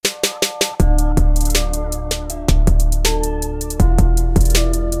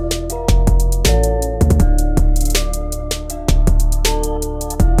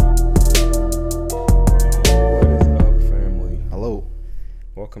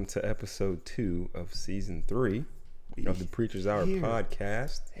welcome to episode 2 of season 3 of the Preacher's Hour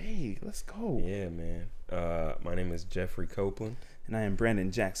podcast. Hey, let's go. Yeah, man. My name is Jeffrey Copeland. And I am Brandon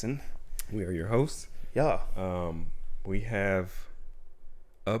Jackson. We are your hosts. Yeah. We have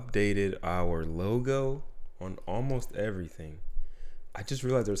updated our logo on almost everything. I just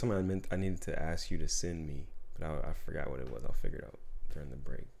realized there was something I needed to ask you to send me, but I forgot what it was. I'll figure it out during the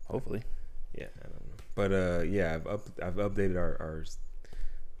break. Hopefully. Yeah, I don't know. But yeah, I've updated our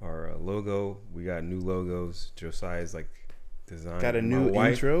logo. We got new logos. Josiah's like designed. Got a new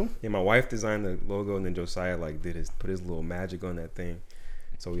intro. Yeah, my wife designed the logo, and then Josiah like put his little magic on that thing.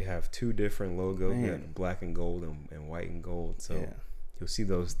 So we have 2 different logos. We have black and gold and white and gold. So you'll see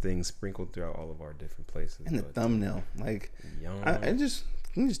those things sprinkled throughout all of our different places. And the thumbnail, like I just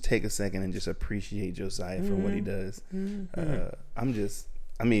can you just take a second and just appreciate Josiah for what he does.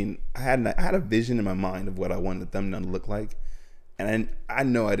 I had a vision in my mind of what I wanted the thumbnail to look like, and I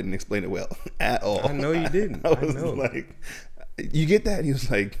know I didn't explain it well at all. I know you didn't. I was like, "You get that?" And he was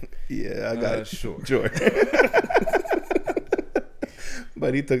like, "Yeah, I got it." Sure.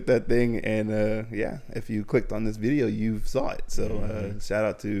 But he took that thing, and if you clicked on this video, you saw it. So shout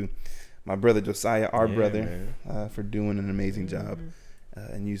out to my brother Josiah, our brother, for doing an amazing job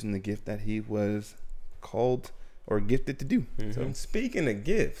and using the gift that he was called or gifted to do. So speaking of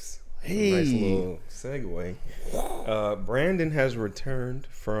gifts, hey, nice little segue. Brandon has returned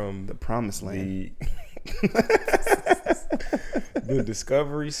from the promised land, the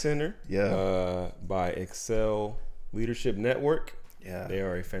Discovery Center, by Excel Leadership Network. Yeah, they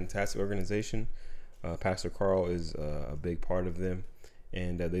are a fantastic organization. Pastor Carl is a big part of them,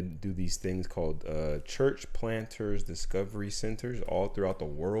 and they do these things called church planters discovery centers all throughout the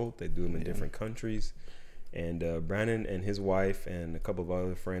world. They do them in different countries. And Brandon and his wife and a couple of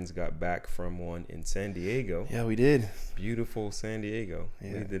other friends got back from one in San Diego. Yeah, we did. Beautiful San Diego.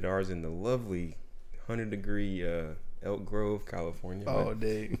 Yeah. We did ours in the lovely 100-degree Elk Grove, California. Oh,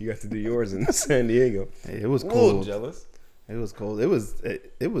 dang. You got to do yours in San Diego. Hey, it was cold. A little jealous. It was cold. It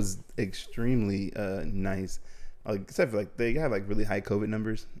was extremely nice. Like, except for like they have like really high COVID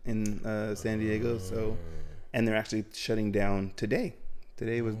numbers in San Diego. So, and they're actually shutting down today.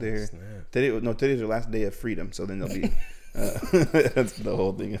 Today was today's their last day of freedom. So then they'll be that's the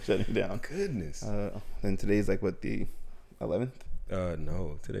whole thing of shutting down. Goodness. Then today's like what, the 11th?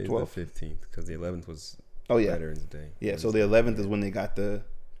 No, today's 12th. The 15th because the 11th was Veterans Day. Yeah, so the 11th is when they got a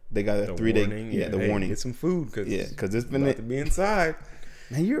 3-day warning. The warning. Get some food because it's been about to be inside.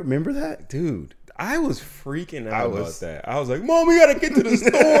 Man, you remember that, dude? I was freaking out about that. I was like, "Mom, we gotta get to the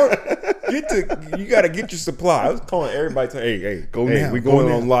store. You gotta get your supply." I was calling everybody, saying, "Hey, go now. We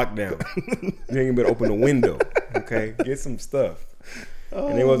going on lockdown. You ain't better open the window, okay? Get some stuff."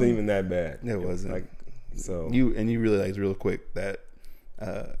 And it wasn't even that bad. It wasn't. Like, so you realize real quick that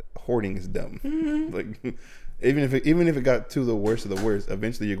hoarding is dumb. Like even if it got to the worst of the worst,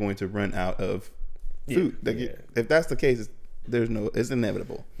 eventually you're going to run out of food. If that's the case, it's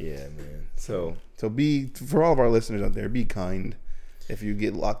inevitable. Yeah, man. So for all of our listeners out there, be kind. If you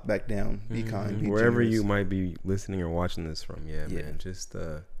get locked back down, be kind. Be wherever generous. you might be listening or watching this from. Yeah, man. Just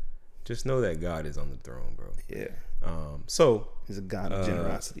know that God is on the throne, bro. Yeah. So he's a God of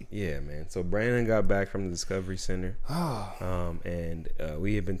generosity. Yeah, man. So Brandon got back from the Discovery Center. And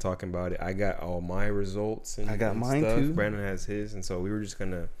we had been talking about it. I got all my results and I got mine stuff. Too. Brandon has his, and so we were just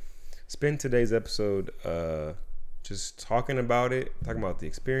gonna spend today's episode just talking about the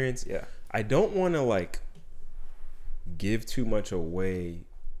experience. Yeah. I don't want to like give too much away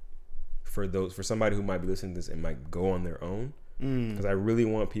for somebody who might be listening to this and might go on their own, because I really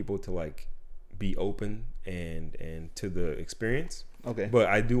want people to like be open and to the experience. Okay. But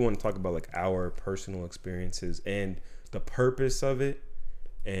I do want to talk about like our personal experiences and the purpose of it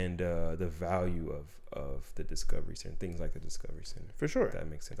and the value of the Discovery Center, things like the Discovery Center. For sure. If that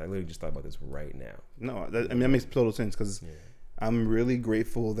makes sense. I literally just thought about this right now. No, that makes total sense because I'm really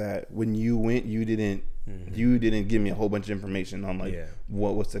grateful that when you went, you didn't give me a whole bunch of information on like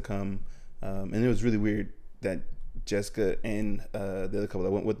what was to come. And it was really weird that Jessica and the other couple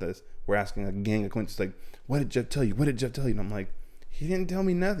that went with us were asking a gang of questions like, "What did Jeff tell you? What did Jeff tell you?" And I'm like, "He didn't tell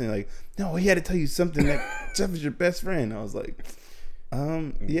me nothing." Like, "No, he had to tell you something that Jeff is your best friend." I was like,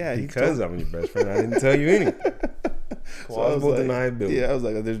 yeah, because I'm your best friend, I didn't tell you anything. Plausible deniability. Yeah, I was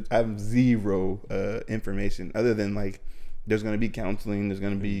like, I have zero information other than like there's going to be counseling. There's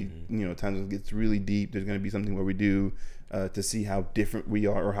going to be times it gets really deep. There's going to be something where we do to see how different we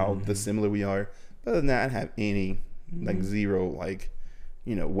are or how similar we are. But other than that, I don't have any like zero like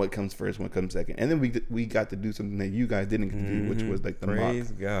what comes first, what comes second. And then we got to do something that you guys didn't get to do, which was like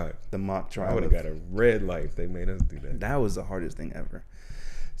the mock trial. I would have got a red light if they made us do that. That was the hardest thing ever.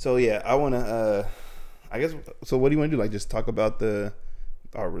 So yeah, I want to. I guess. So what do you want to do? Like, just talk about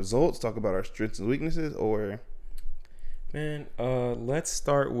our results, talk about our strengths and weaknesses, or? Man, let's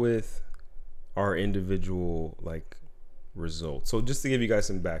start with our individual results. So just to give you guys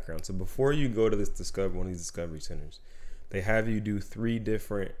some background. So before you go to one of these discovery centers, they have you do 3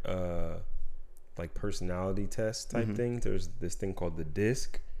 different personality test type things. There's this thing called the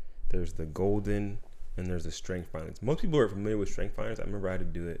DISC, there's the Golden, and there's the Strength Finders. Most people are familiar with Strength Finders. I remember I had to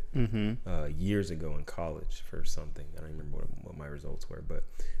do it years ago in college for something. I don't remember what my results were, but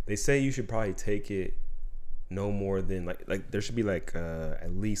they say you should probably take it no more than there should be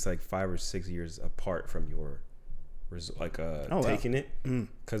at least 5 or 6 years apart from your taking it,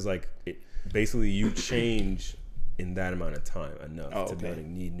 because it basically you change in that amount of time enough to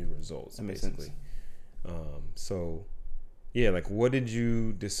need new results. That basically. So yeah, what did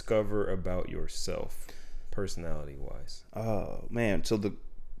you discover about yourself, personality wise? Oh man, so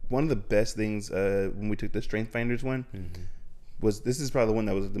one of the best things when we took the Strength Finders one. This is probably the one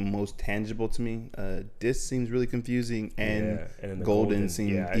that was the most tangible to me. DISC seems really confusing, and Golden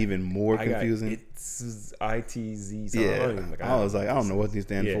seemed even more confusing. It's ITZ. I was like, I don't know what these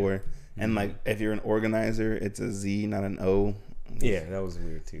stand for. And if you're an organizer, it's a Z, not an O. Yeah, that was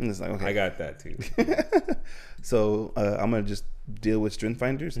weird too. And it's okay. I got that too. So I'm gonna just deal with Strength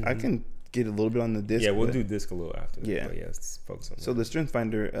Finders. I can get a little bit on the DISC. Yeah, we'll do DISC a little after. Yeah, but let's focus on that. So the Strength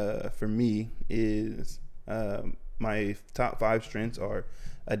Finder for me is. My top 5 strengths are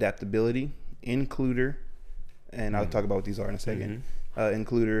adaptability, includer, and I'll talk about what these are in a second.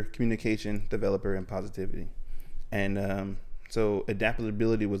 Includer, communication, developer, and positivity. And so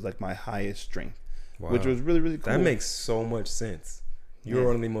adaptability was my highest strength, which was really, really cool. That makes so much sense. You're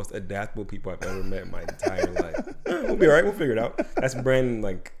one of the most adaptable people I've ever met in my entire life. We'll be all right. We'll figure it out. That's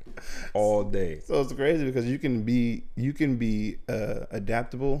Brandon all day. So it's crazy because you can be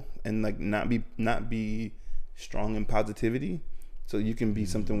adaptable and not be strong in positivity. So you can be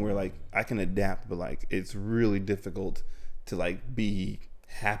something where I can adapt, but it's really difficult to be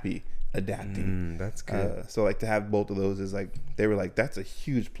happy adapting. That's good. So to have both of those is they were that's a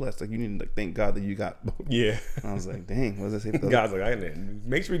huge plus. You need to thank God that you got both. Yeah. And I was like, dang, what does I say? God's I didn't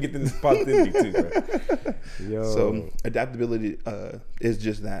make sure you get this positivity too, bro. Yo. So adaptability is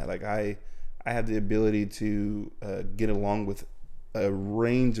just that. I have the ability to get along with a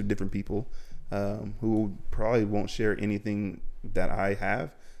range of different people who probably won't share anything that I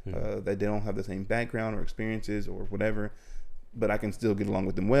have, that they don't have the same background or experiences or whatever, but I can still get along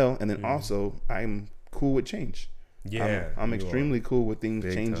with them well. And then also I'm cool with change. Yeah, I'm extremely cool with things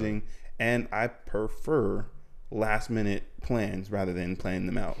changing, and I prefer last minute plans rather than planning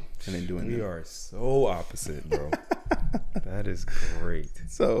them out and then doing them. We are so opposite, bro. That is great.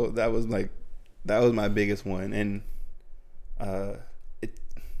 So that was my biggest one. And I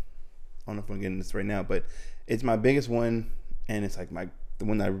don't know if I'm getting this right now, but it's my biggest one, and it's the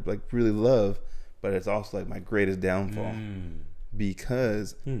one I really love, but it's also my greatest downfall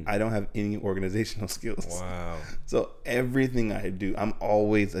because I don't have any organizational skills. Wow. So everything I do, I'm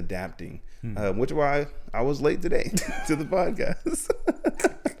always adapting, which is why I was late today to the podcast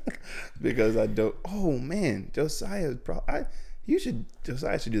because I don't. Oh man, Josiah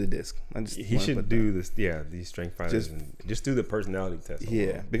Josiah should do the DISC. He should do this. Yeah, these Strength Finders. Just do the personality test.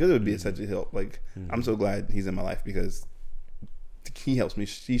 Yeah, because it would be such a help. I'm so glad he's in my life because he helps me.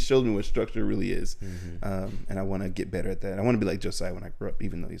 He shows me what structure really is, and I want to get better at that. I want to be like Josiah when I grow up,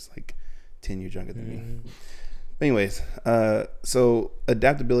 even though he's 10 years younger than me. But anyways, so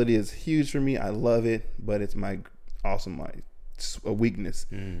adaptability is huge for me. I love it, but it's my weakness.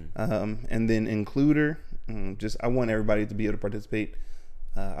 And then includer. I want everybody to be able to participate.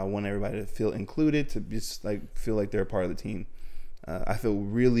 I want everybody to feel included, to just feel like they're a part of the team. I feel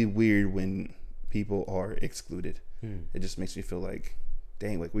really weird when people are excluded. It just makes me feel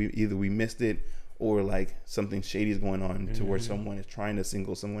dang, we missed it, or something shady is going on to where someone is trying to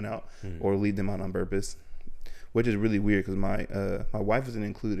single someone out or lead them out on purpose, which is really weird because my wife is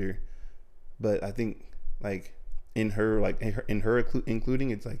an includer, but I think in her including,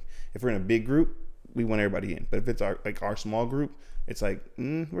 it's if we're in a big group, we want everybody in, but if it's our small group, it's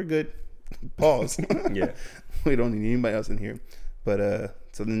we're good. Pause. Yeah, we don't need anybody else in here. But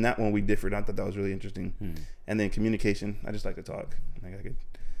so then that one we differed. I thought that was really interesting. And then communication. I just like to talk.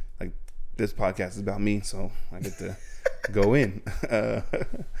 This podcast is about me, so I get to go in.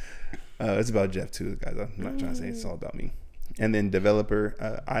 It's about Jeff too, guys. I'm not trying to say it's all about me. And then developer.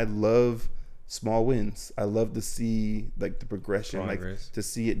 I love small wins. I love to see the progression, to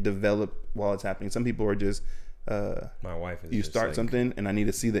see it develop while it's happening. Some people are just my wife is you start something and I need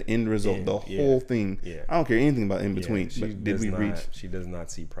to see the end result, the whole thing. Yeah. I don't care anything about in between. Did we reach? She does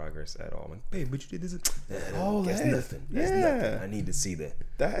not see progress at all. I'm like, babe, but you did this. That's nothing. That's nothing. I need to see that.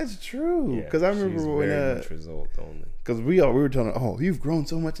 That's true. Because I remember when result only. Because we were telling her, oh, you've grown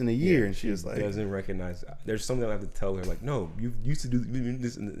so much in a year, and she was like, doesn't recognize. There's something I have to tell her, like, no, you used to do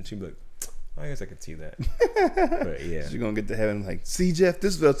this, and she'd be like, I guess I could see that. But yeah, she's gonna get to heaven like, see, Jeff,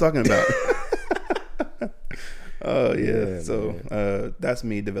 this is what I was talking about. Oh yeah. So that's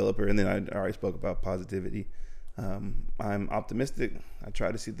me, developer, and then I already spoke about positivity. I'm optimistic. I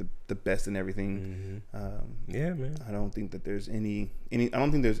try to see the best in everything. Yeah, man. I don't think that there's I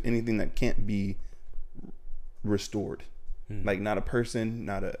don't think there's anything that can't be restored. Like not a person,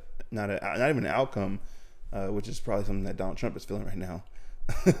 not even an outcome, which is probably something that Donald Trump is feeling right now.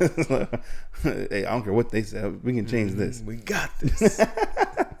 Hey, I don't care what they said. We can change this. We got this.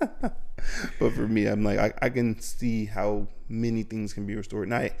 But for me, I'm like, I can see how many things can be restored.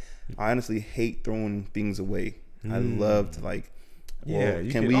 And I honestly hate throwing things away. I love to like,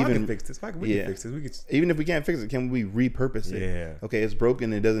 can we even fix this? We can fix this. We could, even if we can't fix it, can we repurpose it? Yeah. Okay, it's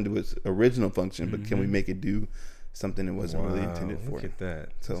broken. It doesn't do its original function, but can we make it do something it wasn't really intended for? Look at that.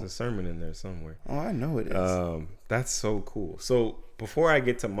 So, there's a sermon in there somewhere. Oh, I know it is. That's so cool. So before I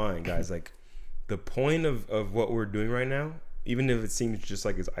get to mine, guys, like the point of what we're doing right now, even if it seems just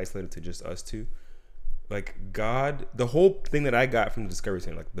like it's isolated to just us two, like God, the whole thing that I got from the Discovery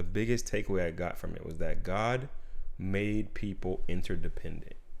Center, like the biggest takeaway I got from it was that God made people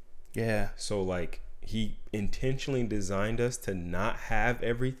interdependent. Yeah. So like he intentionally designed us to not have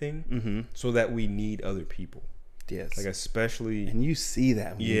everything so that we need other people. Yes. Like especially, and you see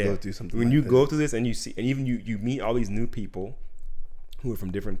that when you go through something. When you go through this and you see, and even you meet all these new people who are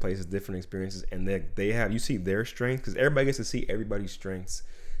from different places, different experiences, and they have, you see their strengths, because everybody gets to see everybody's strengths.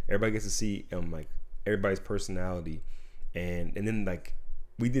 Everybody gets to see like everybody's personality, and then like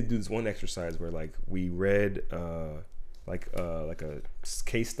we did do this one exercise where like we read like a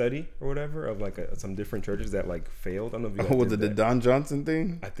case study or whatever of like some different churches that like failed. I don't know if you was it the Don Johnson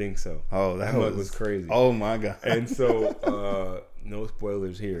thing? I think so. Oh, that was crazy. Oh my God. And so no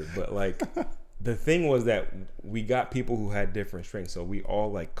spoilers here, but like the thing was that we got people who had different strengths, so we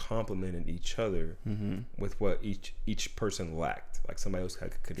all like complemented each other with what each person lacked. Like somebody else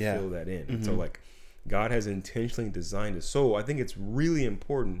could fill that in. And so like God has intentionally designed it. So I think it's really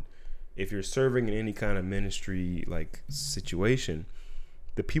important if you're serving in any kind of ministry like situation,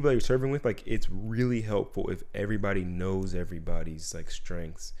 the people that you're serving with, like it's really helpful if everybody knows everybody's like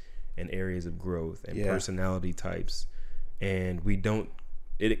strengths and areas of growth and personality types, and we don't.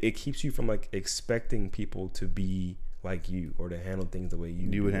 It keeps you from like expecting people to be like you or to handle things the way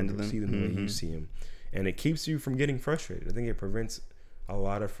you would handle them, see them the way you see them, and it keeps you from getting frustrated. I think it prevents a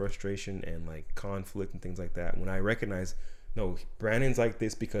lot of frustration and like conflict and things like that. When I recognize, no, Brandon's like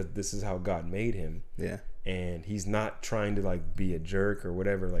this because this is how God made him. Yeah, and he's not trying to like be a jerk or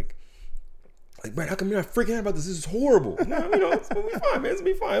whatever. Like Brandon, how come you're not freaking out about this? This is horrible. No, it's gonna be fine, man. It's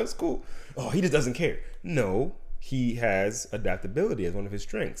gonna be fine. It's cool. Oh, he just doesn't care. No. He has adaptability as one of his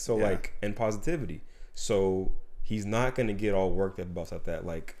strengths. So like, and positivity. So he's not going to get all worked up about stuff that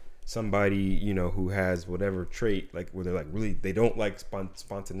like somebody, who has whatever trait, like where they're like really, they don't like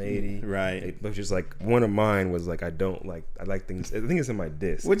spontaneity. Right. But just like one of mine was like, I like things. I think it's in my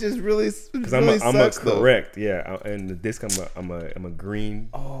disc. Which is really, because I'm a correct. Though. Yeah. And the disc, I'm a green.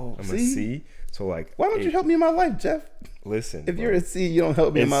 Oh, I'm a C. So like, why don't you help me in my life, Jeff? Listen, if you're a C, you don't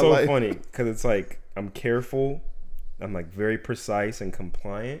help me in my life. It's so funny because it's like, I'm careful. I'm like very precise and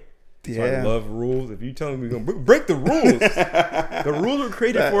compliant. So I love rules. If you tell me we're gonna break the rules, the rules were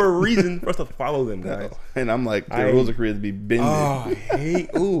created for a reason for us to follow them, guys. And I'm like, the rules are created to be bended. Oh, I hate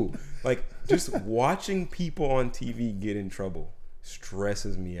like just watching people on TV get in trouble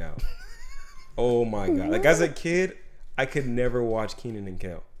stresses me out. Oh my God! Like as a kid, I could never watch Kenan and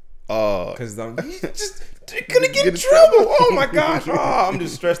Kel. Because I'm just gonna get in trouble. Oh my gosh! I'm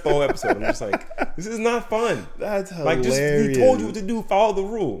just stressed the whole episode. I'm just like, this is not fun. That's hilarious. Like, he told you what to do. Follow the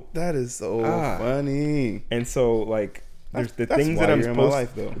rule. That is so funny. And so, like, there's the things that I'm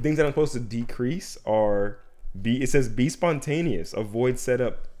supposed to decrease are it says be spontaneous, avoid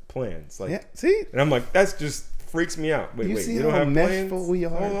setup plans. Like, see, and I'm like, that's just freaks me out. Wait, see you don't have plans? We are.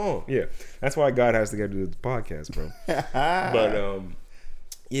 Hold on. Yeah, that's why God has to get to do the podcast, bro. But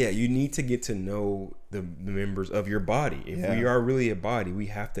yeah, you need to get to know the members of your body. If we are really a body, we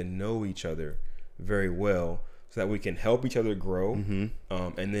have to know each other very well so that we can help each other grow, and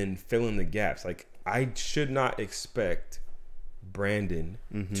then fill in the gaps. Like, I should not expect Brandon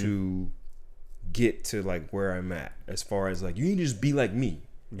to get to like where I'm at as far as like, you need to just be like me.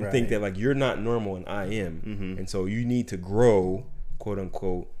 You think that like you're not normal and I am, and so you need to grow, quote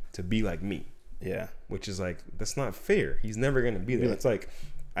unquote, to be like me. Yeah, which is like that's not fair. He's never gonna be there. It's like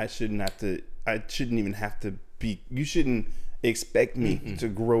I shouldn't even have to be. You shouldn't expect me to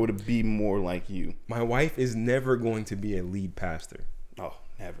grow to be more like you. My wife is never going to be a lead pastor. Oh,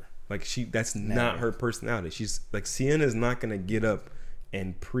 never. Like that's not her personality. She's like Sienna's not gonna get up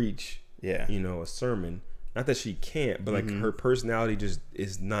and preach. Yeah, a sermon. Not that she can't, but like her personality just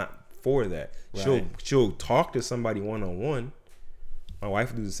is not for that. Right. She'll talk to somebody one-on-one. My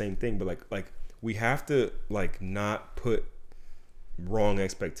wife will do the same thing, but like we have to like not put wrong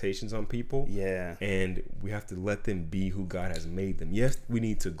expectations on people. Yeah. And we have to let them be who God has made them. Yes, we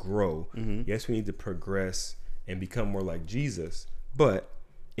need to grow. Yes, we need to progress and become more like Jesus. But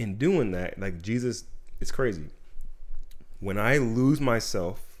in doing that, like Jesus, it's crazy. When I lose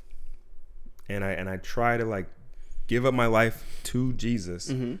myself and I try to like give up my life to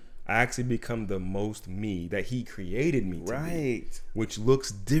Jesus, I actually become the most me that he created me to be, which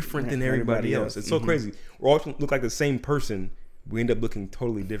looks different than everybody else. It's so crazy. We all look like the same person. We end up looking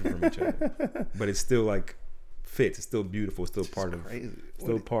totally different from each other, but it's still like fits. It's still beautiful. It's still part of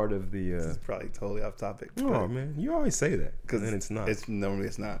the. This is probably totally off topic. Oh man, you always say that because then it's not. It's normally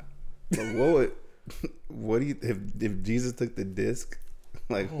it's not. But what do you if Jesus took the disc?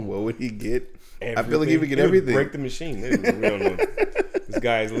 Like what would he get? Everything. I feel like he would get everything. Break the machine. We don't know. This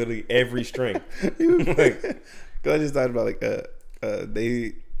guy is literally every strength. Like, cause I just thought about like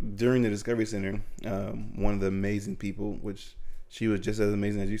they during the Discovery Center, one of the amazing people, which she was just as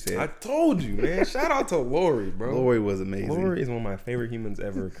amazing as you said. I told you, man. Shout out to Lori, bro. Lori was amazing. Lori is one of my favorite humans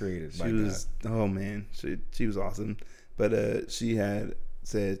ever created. She was oh man, she was awesome. But she had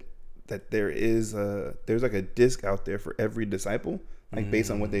said that there's like a disc out there for every disciple, like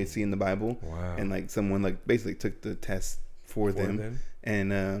based on what they see in the Bible. Wow. And like someone like basically took the test for them.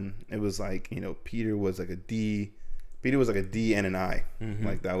 And it was like, Peter was like a D and an I.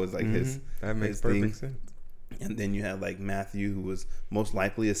 Like that was like his. That makes perfect sense. And then you had like Matthew, who was most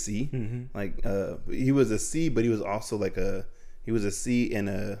likely a C. Like he was a C, but he was also like a C and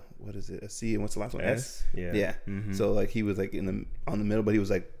a a C and what's the last one? S. Yeah. So like he was like on the middle, but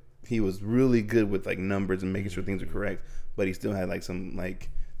he was really good with like numbers and making sure things are correct. But he still had like some like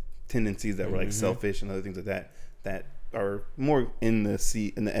tendencies that were like selfish and other things like that are more in the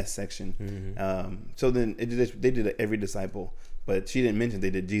S section. So then they did every disciple, but she didn't mention they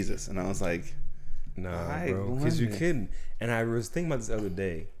did Jesus, and I was like, nah, bro, because you kidding. And I was thinking about this the other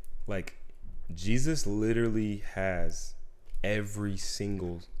day, like Jesus literally has every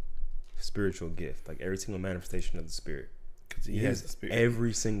single spiritual gift, like every single manifestation of the Spirit. He has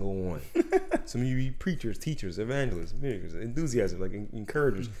every single one. Some of you preachers, teachers, evangelists, ministers, enthusiasts, like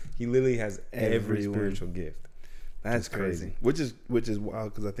encouragers. He literally has every spiritual gift. That's crazy. Which is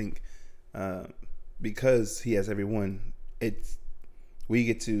wild, because I think because he has everyone, we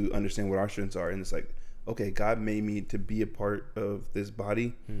get to understand what our strengths are, and it's like, okay, God made me to be a part of this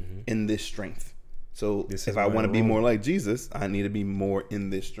body in this strength. So if I want to be more like Jesus, I need to be more in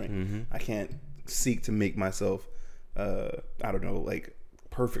this strength. I can't seek to make myself I don't know, like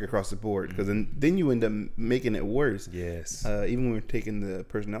perfect across the board, because then you end up making it worse. Yes. Even when we were taking the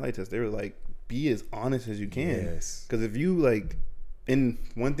personality test, they were like, be as honest as you can. Yes. Because if you like, and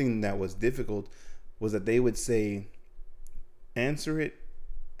one thing that was difficult was that they would say, answer it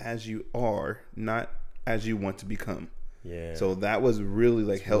as you are, not as you want to become. Yeah. So that was really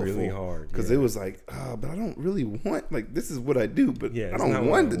like helpful. Really hard. Because it was like, but I don't really want, like, this is what I do, but I don't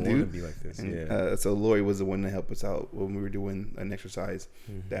want to do. Be like this. And, so Lori was the one to help us out when we were doing an exercise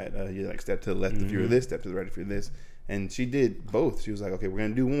that you like step to the left if you're this, step to the right if you're this. And she did both. She was like, okay, we're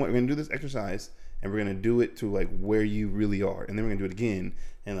gonna do one. We're gonna do this exercise, and we're gonna do it to like where you really are, and then we're gonna do it again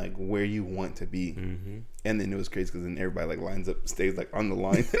and like where you want to be. And then it was crazy because then everybody like lines up, stays like on the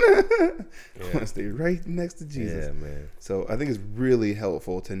line. Want to stay right next to Jesus. Yeah, man. So I think it's really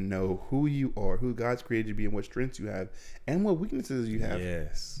helpful to know who you are, who God's created you to be, and what strengths you have, and what weaknesses you have.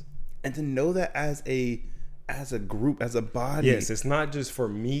 Yes. And to know that as a group, as a body. Yes, it's not just for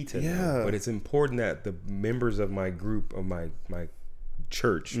me to know, but it's important that the members of my group, of my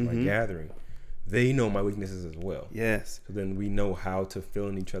church, my gathering, they know my weaknesses as well. Yes. So then we know how to fill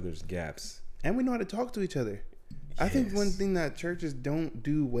in each other's gaps. And we know how to talk to each other. Yes. I think one thing that churches don't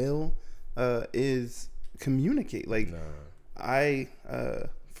do well is communicate. Like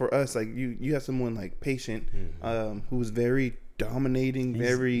for us, like you have someone like Patient, who's very dominating,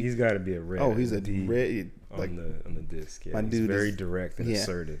 he's got to be a red. Oh, he's a red like on the disc. Yeah, my he's dude very direct and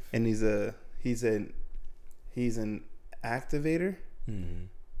assertive. And he's an activator.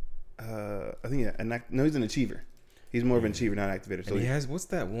 I think he's an achiever. He's more of an achiever, not an activator. So he has, what's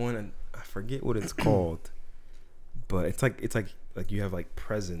that one? I forget what it's called, but it's like you have like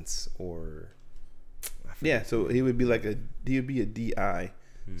presence or. Yeah, so he would be a DI.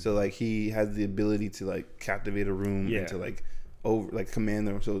 So like he has the ability to like captivate a room and to like command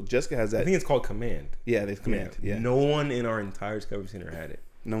them. So Jessica has that. I think it's called command. Yeah, it's command. Yeah. No one in our entire Discovery Center had it.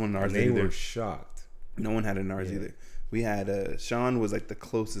 No one in ours either. They were shocked. No one had it in ours either. We had Sean was like the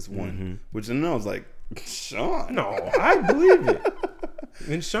closest one, which I was like, Sean. No, I believe it.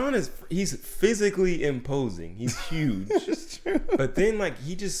 And Sean he's physically imposing. He's huge. It's true. But then like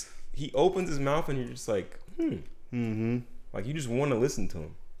he opens his mouth and you're just like, like you just want to listen to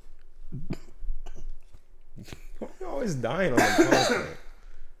him. You're always dying on the podcast.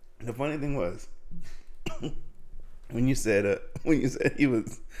 The funny thing was when you said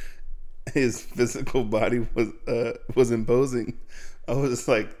his physical body was imposing, I was just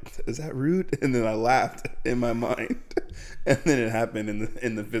like, is that rude? And then I laughed in my mind, and then it happened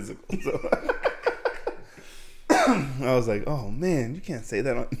in the physical. So I was like, oh man, you can't say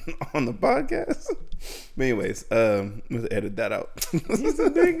that on the podcast. But anyways, let's edit that out. He's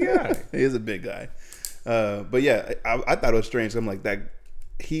a big guy. He is a big guy. But yeah, I thought it was strange. I'm like, that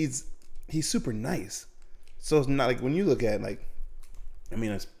he's super nice. So it's not like when you look at like, I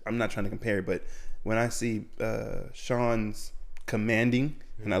mean, I'm not trying to compare, but when I see Sean's commanding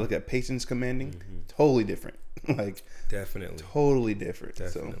and I look at Peyton's commanding, totally different. Like definitely, totally different.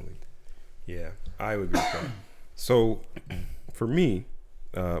 Definitely, so. Yeah, I would agree with that. So for me,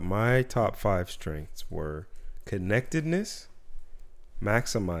 my top 5 strengths were connectedness,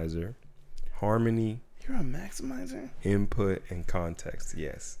 maximizer, harmony. You're a maximizer? Input and context.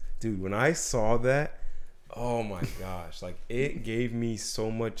 Yes. Dude, when I saw that, oh my gosh, like it gave me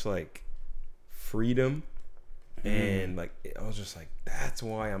so much like freedom and like I was just like, that's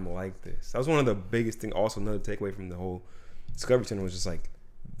why I'm like this. That was one of the biggest things. Also, another takeaway from the whole Discovery Channel was just like,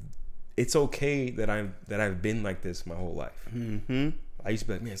 it's okay that I've been like this my whole life. I used to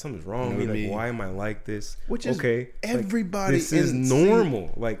be like, man, something's wrong with me. Like, why am I like this? Which is okay. Everybody. Like, this is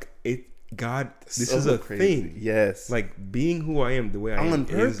normal. Like God, this is a thing. Yes. Like being who I am, the way I am,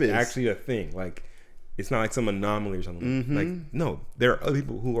 is actually a thing. Like it's not like some anomaly or something. Like no, there are other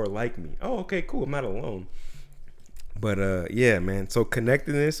people who are like me. Oh, okay, cool. I'm not alone. But yeah, man. So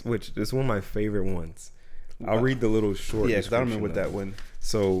connectedness, which is one of my favorite ones. I'll read the little short. Yeah, because I don't remember what that one.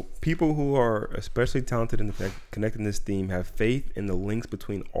 So people who are especially talented in the connectedness theme have faith in the links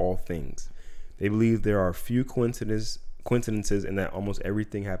between all things. They believe there are few coincidences and that almost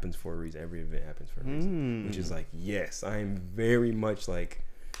everything happens for a reason. Every event happens for a reason. Which is like, yes, I am very much like,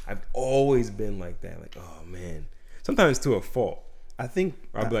 I've always been like that. Like, oh man, sometimes to a fault. I think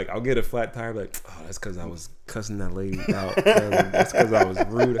I'll be like, I'll get a flat tire. Like, oh, that's because I was cussing that lady out. That's because I was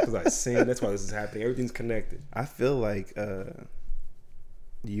rude. That's because I sinned. That's why this is happening. Everything's connected. I feel like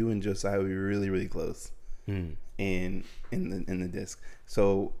you and Josiah would be really, really close in the disc.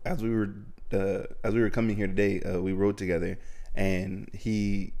 So as we were coming here today, we rode together, and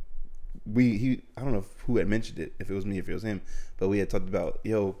he I don't know who had mentioned it, if it was me, if it was him, but we had talked about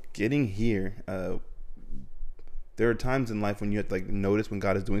getting here. There are times in life when you have to like notice when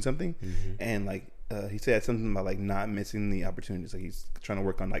God is doing something, and like he said something about like not missing the opportunities. Like he's trying to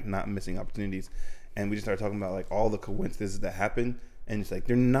work on like not missing opportunities, and we just started talking about like all the coincidences that happen, and it's like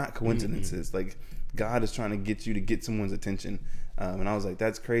they're not coincidences. Like God is trying to get you to get someone's attention, and I was like,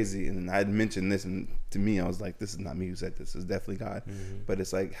 that's crazy. And then I had mentioned this, and to me, I was like, this is not me who said this. It's definitely God. But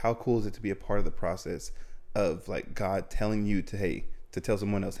it's like, how cool is it to be a part of the process of like God telling you to tell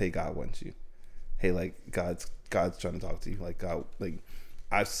someone else, hey, God wants you. Hey, like God's trying to talk to you. Like God, like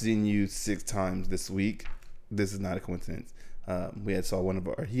I've seen you 6 times this week. This is not a coincidence. He had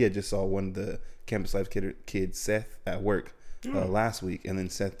just saw one of the Campus Life kids, Seth, at work last week, and then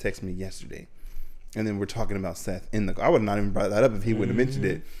Seth texted me yesterday, and then we're talking about Seth in the. I would not even brought that up if he wouldn't have mentioned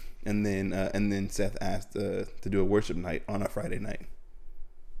it. And then Seth asked to do a worship night on a Friday night.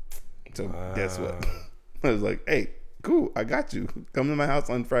 So guess what? I was like, hey. Cool, I got you. Come to my house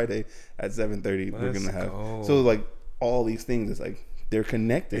on Friday at 7:30. We're gonna have so like all these things. It's like they're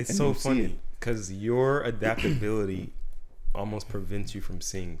connected. It's so funny because your adaptability almost prevents you from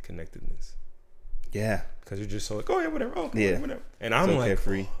seeing connectedness. Yeah, because you're just so like, oh yeah, whatever. Oh yeah, whatever. And I'm so like,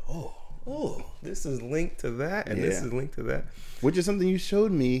 carefree. Oh, this is linked to that, and this is linked to that, which is something you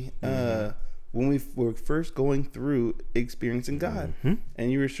showed me. When we were first going through experiencing God,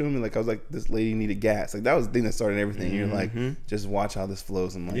 and you were showing me like I was like, this lady needed gas. Like that was the thing that started everything. You're like, just watch how this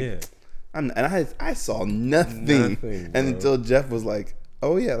flows. I'm like, I saw nothing and until Jeff was like,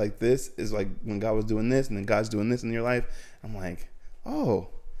 oh yeah, like this is like when God was doing this, and then God's doing this in your life. I'm like, oh,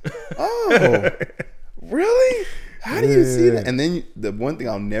 really? And then the one thing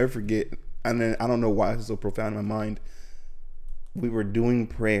I'll never forget, and then I don't know why it's so profound in my mind. We were doing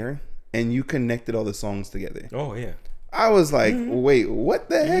prayer, and you connected all the songs together. Oh yeah. I was like, wait, what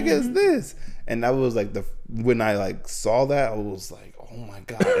the heck is this? And that was like when I like saw that, I was like, oh my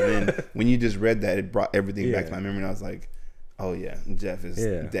God. And then when you just read that, it brought everything back to my memory, and I was like, oh yeah, Jeff is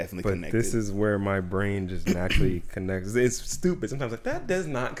definitely connected. This is where my brain just naturally connects. It's stupid. Sometimes like that does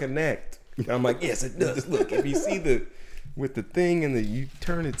not connect. And I'm like, yes, it does. Look, if you see with the thing and you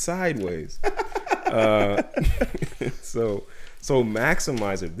turn it sideways. So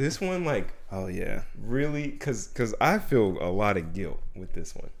Maximizer, this one, like, oh yeah, really, because I feel a lot of guilt with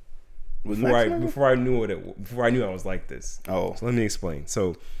this one. Before I knew I was like this. Oh, so let me explain.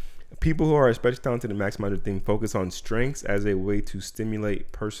 So, people who are especially talented in Maximizer theme focus on strengths as a way to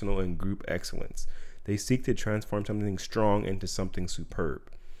stimulate personal and group excellence. They seek to transform something strong into something superb.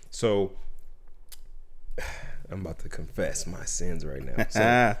 So, I'm about to confess my sins right now.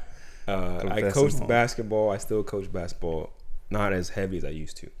 So, I coached basketball. I still coach basketball. Not as heavy as I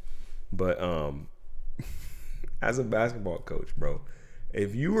used to, but as a basketball coach, bro,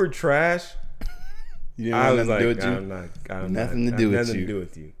 if you were trash, I was like, nothing to do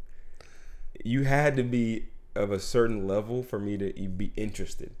with you. You had to be of a certain level for me to be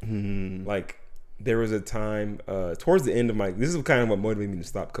interested. Mm-hmm. Like there was a time towards the end of this is kind of what motivated me to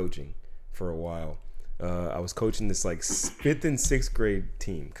stop coaching for a while. I was coaching this like 5th and 6th grade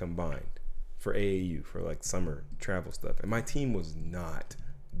team combined for AAU, for like summer travel stuff. And my team was not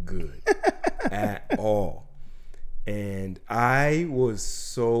good at all. And I was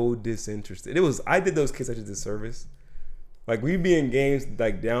so disinterested. I did those kids such a disservice. Like we'd be in games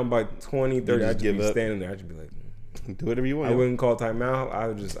like down by 20, 30, I'd just be standing there. I'd just be like, do whatever you want. I wouldn't call timeout. I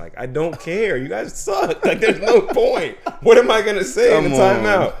was just like, I don't care. You guys suck. Like there's no point. What am I gonna say in the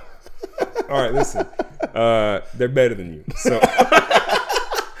timeout? All right, listen. They're better than you. So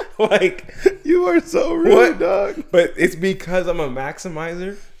like you are so rude, dog. But it's because I'm a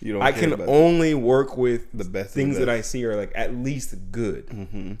maximizer. I can only work with the best things that I see are like at least good.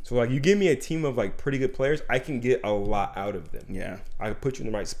 Mm-hmm. So like you give me a team of like pretty good players, I can get a lot out of them. Yeah, I can put you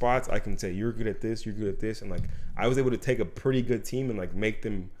in the right spots. I can say you're good at this, you're good at this, and like I was able to take a pretty good team and like make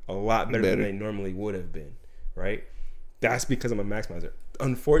them a lot better than they normally would have been. Right? That's because I'm a maximizer.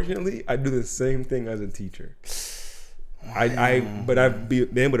 Unfortunately, I do the same thing as a teacher. But I've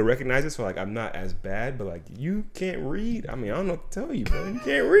been able to recognize it, so like I'm not as bad. But like you can't read. I mean, I don't know what to tell you, bro. You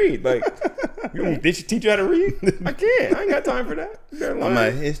can't read. Like, did she teach you how to read? I can't. I ain't got time for that. You better learn. I'm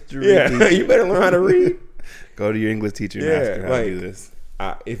a history teacher. You better learn how to read. Go to your English teacher and ask her how to do this.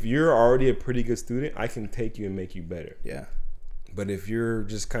 If you're already a pretty good student, I can take you and make you better. Yeah. But if you're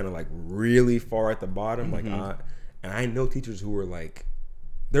just kind of like really far at the bottom, like and I know teachers who are like.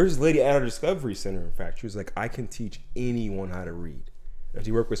 There's a lady at our Discovery Center, in fact. She was like, I can teach anyone how to read. And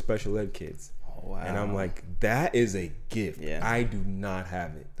she worked with special ed kids. Oh, wow. And I'm like, that is a gift. Yeah. I do not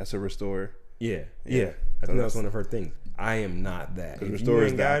have it. That's a restorer. Yeah. I think that was one of her things. I am not that. If you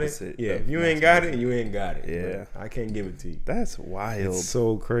ain't got it, if you ain't got it, you ain't got it. Yeah. I can't give it to you. That's wild. It's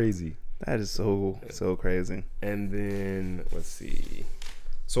so crazy. That is so crazy. And then, let's see.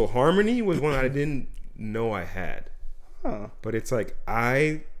 So Harmony was one I didn't know I had. Huh. But it's like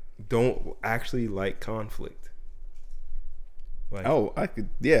I don't actually like conflict. Like, I could,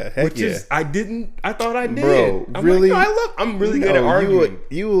 heck yeah. I thought I did. Bro, I'm really? Like, I'm really good at arguing.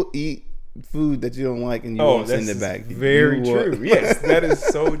 You will eat food that you don't like and you won't send it back. Very true. Yes, that is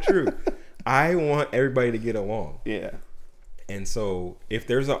so true. I want everybody to get along. Yeah. And so if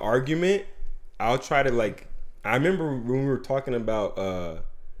there's an argument, I'll try to like. I remember when we were talking about.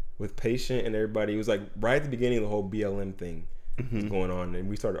 With Patient and everybody, it was like right at the beginning of the whole BLM thing was going on, and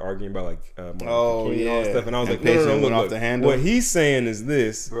we started arguing about like all stuff, and I was like, no, went off the handle. What he's saying is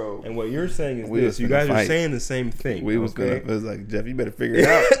this, bro, and what you're saying is this. You guys are saying the same thing. It was like, Jeff, you better figure it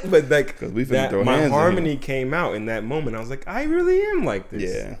out. But like, because we finna throw hands. My harmony came out in that moment. I was like, I really am like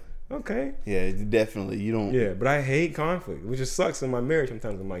this. Yeah. Okay. Yeah, definitely. You don't. Yeah, but I hate conflict, which just sucks in my marriage.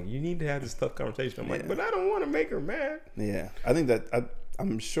 Sometimes I'm like, you need to have this tough conversation. I'm like, but I don't want to make her mad. Yeah, I think that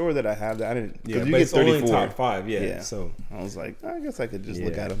I'm sure that I have that. I didn't. Yeah, but it's only top 5. Yeah. So I was like, I guess I could just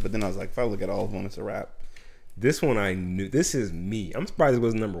look at them. But then I was like, if I look at all of them, it's a wrap. This one I knew. This is me. I'm surprised it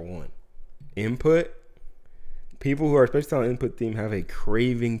was number 1. Input. People who are especially on input theme have a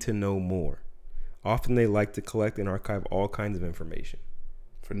craving to know more. Often they like to collect and archive all kinds of information.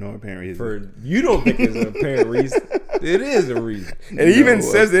 For no apparent reason. You don't think there's an apparent reason. It is a reason. And it even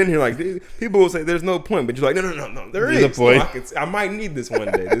says it in here, like, people will say there's no point, but you're like, no, there is. A point. So I might need this one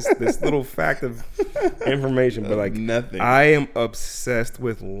day, this little fact of information. But like, nothing. I am obsessed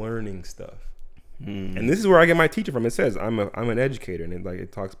with learning stuff. And this is where I get my teacher from. It says I'm an educator, and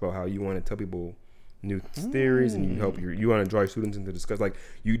it talks about how you want to tell people new theories, and you want to draw your students into discuss. Like,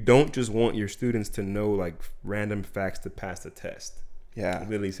 you don't just want your students to know like random facts to pass the test. Yeah, it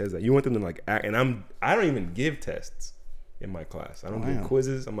literally says that you want them to like act. And I don't even give tests in my class. I don't give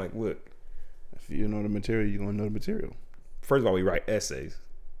quizzes. I'm like, look, if you know the material, you're gonna know the material. First of all, we write essays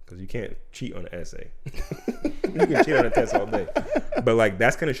because you can't cheat on an essay. You can cheat on a test all day, but like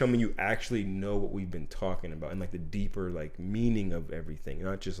that's gonna show me you actually know what we've been talking about and like the deeper like meaning of everything,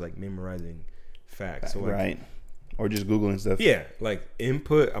 not just like memorizing facts. So, like, right, or just Googling stuff. Yeah, like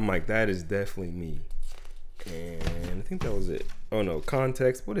input. I'm like, that is definitely me. And I think that was it. Oh no,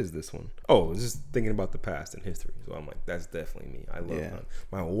 context. What is this one? Oh, it's just thinking about the past and history. So I'm like, that's definitely me. I love that.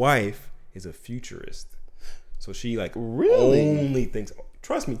 My wife is a futurist. So she like only thinks,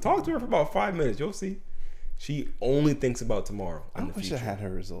 trust me, talk to her for about 5 minutes. You'll see. She only thinks about tomorrow. I wish I had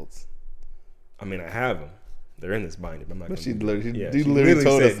her results. I mean, I have them. They're in this binder, but I'm not. But she literally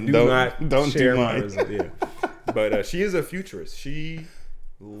told us, don't share my results. Yeah. But she is a futurist. She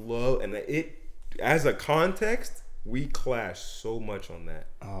and it as a context, we clash so much on that.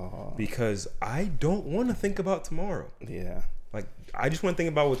 Because I don't want to think about tomorrow. Yeah. Like, I just want to think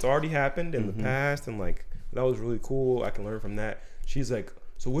about what's already happened in the past, and like, that was really cool. I can learn from that. She's like,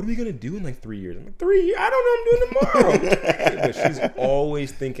 so what are we gonna do in like 3 years? I'm like, 3 years? I don't know what I'm doing tomorrow. But she's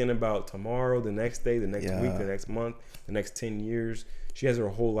always thinking about tomorrow, the next day, the next week, the next month, the next 10 years. She has her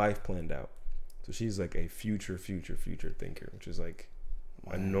whole life planned out. So she's like a future thinker, which is like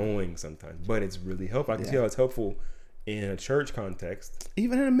annoying sometimes, but it's really helpful. I can see how it's helpful in a church context,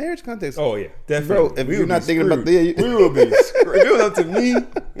 even in a marriage context. Oh yeah, definitely. Bro, if you're not thinking about we would be screwed. If it was up to me,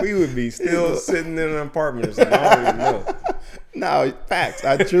 we would be still sitting in an apartment or something. I don't even know. No, facts.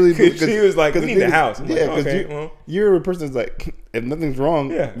 I truly believe. She was like, we need a house. I'm yeah, because like, you're a person that's like, if nothing's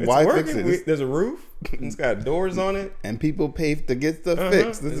wrong, why fix it? There's a roof. It's got doors on it, and people pay to get stuff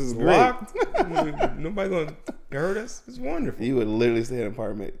fixed. This is locked. Nobody gonna hurt us. It's wonderful. You would literally stay in an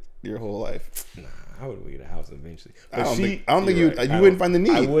apartment your whole life. Nah, I would get a house eventually. But I don't think you wouldn't find the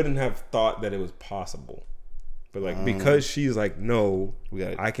need. I wouldn't have thought that it was possible. But like, because she's like, no,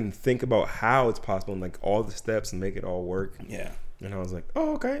 I can think about how it's possible and like all the steps and make it all work. Yeah. And I was like,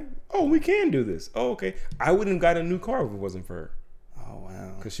 oh, okay. Oh, we can do this. Oh, okay. I wouldn't have got a new car if it wasn't for her. Oh,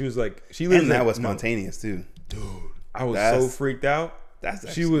 wow. Because she was like, and that was spontaneous too. Dude, I was so freaked out.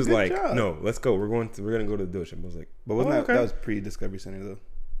 She was like, job. No, let's go. We're gonna go to the dealership. I was like, but wasn't that was pre-Discovery Center though?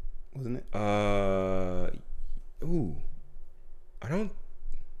 Wasn't it? I don't.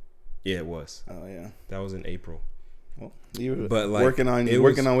 Yeah, it was. Oh yeah, that was in April. Well, you were working on what you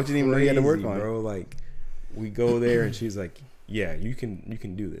didn't even know you had to work on, bro. Like, we go there and she's like, "Yeah, you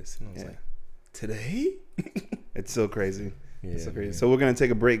can do this," and I was like, "Today?" It's so crazy. Yeah, it's so crazy. Man. So we're gonna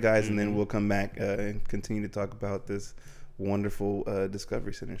take a break, guys, and then we'll come back and continue to talk about this wonderful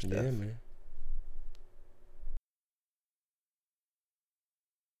Discovery Center stuff. Yeah, man.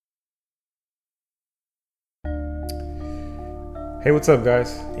 Hey, what's up,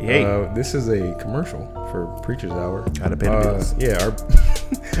 guys? Hey. This is a commercial for Preacher's Hour. Gotta pay the bills. Yeah,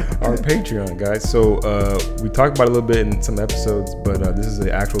 our Patreon, guys. So we talked about it a little bit in some episodes, but this is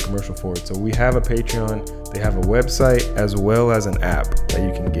the actual commercial for it. So we have a Patreon. They have a website as well as an app that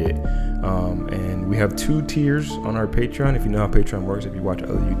you can get. And we have 2 tiers on our Patreon. If you know how Patreon works, if you watch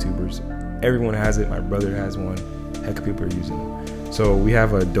other YouTubers, everyone has it. My brother has one. Heck of people are using them. So we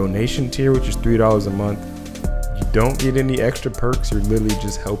have a donation tier, which is $3 a month. You don't get any extra perks. You're literally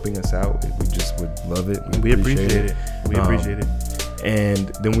just helping us out. We just would love it. We appreciate it. We appreciate it. And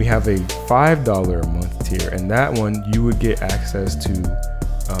then we have a $5 a month tier, and that one you would get access to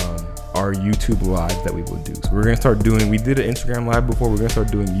our YouTube lives that we will do. So we're gonna start doing. We did an Instagram live before. We're gonna start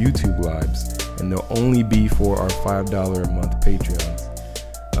doing YouTube lives, and they'll only be for our $5 a month Patreons.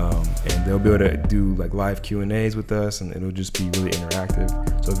 And they'll be able to do like live Q&As with us, and it'll just be really interactive.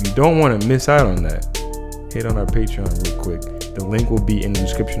 So if you don't want to miss out on that, hit on our Patreon real quick. The link will be in the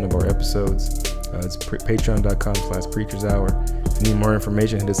description of our episodes. It's patreon.com/preachershour. If you need more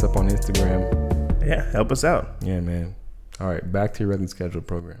information, hit us up on Instagram. Yeah, help us out. Yeah, man. All right, back to your regularly scheduled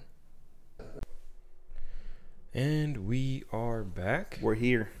program. And we are back. We're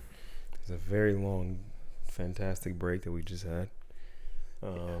here. It's a very long, fantastic break that we just had.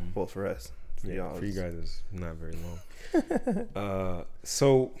 Well, for us. For you guys, it's not very long.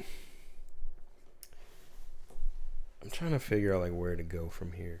 So I'm trying to figure out like where to go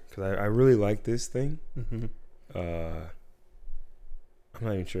from here, because I really like this thing. Mm-hmm. I'm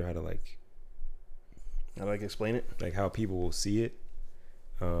not even sure how to explain it, like how people will see it.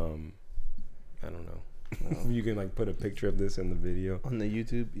 I don't know. You can like put a picture of this in the video on the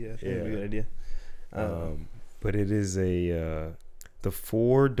YouTube. Yeah, that's a good idea. But it is the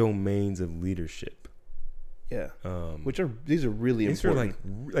 4 domains of leadership. Yeah. These are really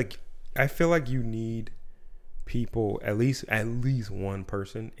important. Like I feel like you need people, at least one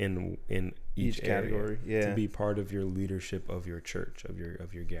person in each category, to be part of your leadership of your church, of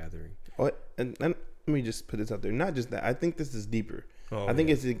your gathering. And let me just put this out there. Not just that. I think this is deeper. I think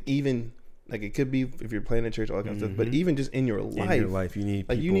it's even like it could be if you're playing in church, all that kind of stuff. But even just in your life, you need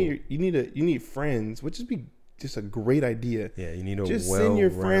like people. you need friends, which would be just a great idea. Yeah, you need just send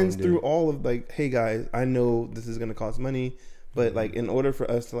your friends through all of like, hey guys, I know this is gonna cost money, but like in order for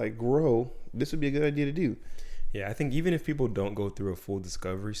us to like grow, this would be a good idea to do. Yeah, I think even if people don't go through a full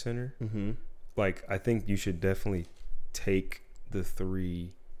discovery center, like I think you should definitely take the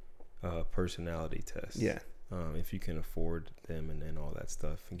 3 personality tests. Yeah. If you can afford them and all that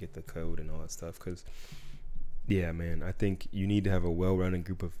stuff and get the code and all that stuff. Because, yeah, man, I think you need to have a well-rounded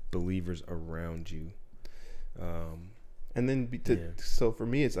group of believers around you. And then so for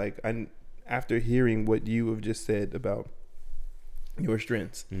me, it's like after hearing what you have just said about your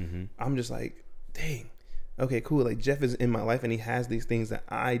strengths, I'm just like, dang, okay, cool. Like Jeff is in my life and he has these things that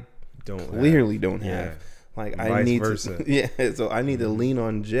I don't have. Like I need to, so I need to lean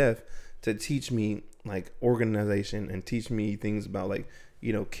on Jeff to teach me like organization and teach me things about like,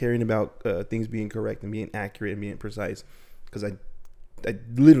 caring about things being correct and being accurate and being precise. Because I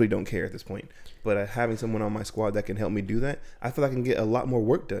literally don't care at this point. But having someone on my squad that can help me do that, I feel like I can get a lot more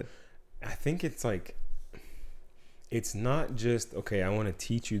work done. I think it's like, it's not just, okay, I want to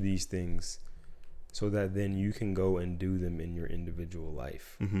teach you these things so that then you can go and do them in your individual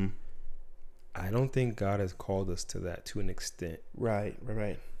life. I don't think God has called us to that to an extent. Right.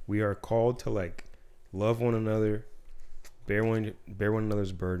 We are called to like love one another, bear one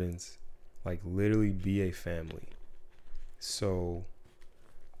another's burdens, like literally be a family. So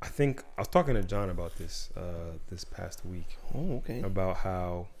I think I was talking to John about this past week. Oh, okay. About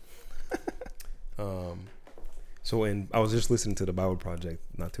how I was just listening to the Bible Project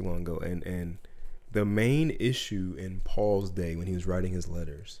not too long ago, and the main issue in Paul's day when he was writing his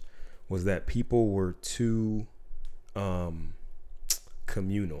letters was that people were too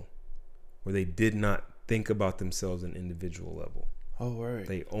communal, where they did not think about themselves on an individual level. Oh, right.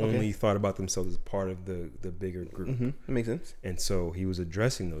 They only thought about themselves as part of the bigger group. That makes sense. And so he was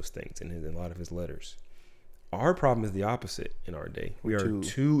addressing those things in a lot of his letters. Our problem is the opposite in our day. We are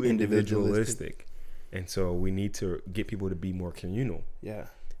too individualistic. And so we need to get people to be more communal. Yeah.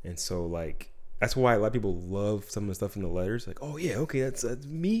 And so like, that's why a lot of people love some of the stuff in the letters. Like, oh yeah, okay, that's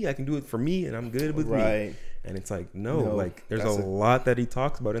me. I can do it for me and I'm good with me. And it's like, no, like there's a lot that he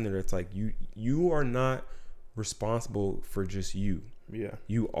talks about in there. It's like, you are not responsible for just you. Yeah.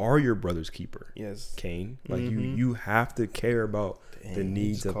 You are your brother's keeper. Yes. Cain. Like you have to care about the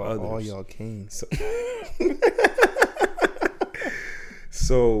needs of others. All y'all Cain.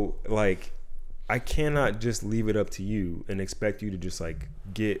 So like, I cannot just leave it up to you and expect you to just like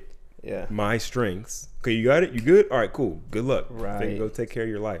get my strengths. Okay, you got it? You good? All right, cool. Good luck. Right. Go take care of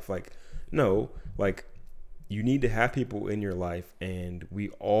your life. Like, no, like you need to have people in your life, and we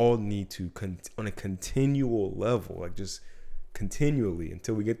all need to on a continual level, like just continually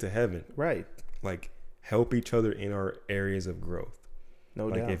until we get to heaven. Right. Like help each other in our areas of growth. No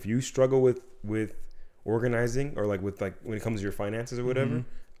doubt. Like if you struggle with organizing or like with like when it comes to your finances or whatever,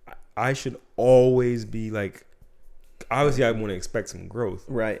 I should always be like, obviously I want to expect some growth,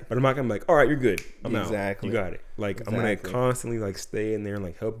 right? But I'm not gonna be like, all right, you're good, I'm out, you got it. Like I'm gonna constantly like stay in there and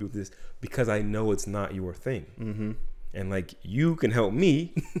like help you with this because I know it's not your thing, and like you can help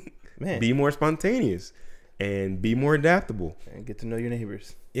me be more spontaneous and be more adaptable and get to know your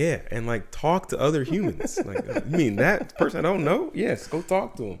neighbors. Yeah, and like talk to other humans. Like, you mean that person I don't know? Yes, go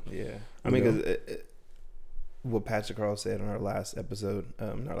talk to them. Yeah, I mean, because what Patrick Carl said on our last episode,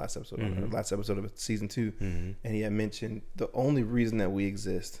 on our last episode of season 2, and he had mentioned the only reason that we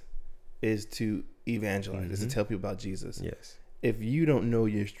exist is to evangelize, is to tell people about Jesus. Yes. If you don't know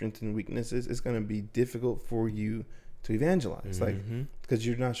your strengths and weaknesses, it's going to be difficult for you to evangelize, like, because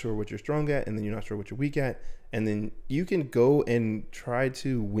you're not sure what you're strong at, and then you're not sure what you're weak at, and then you can go and try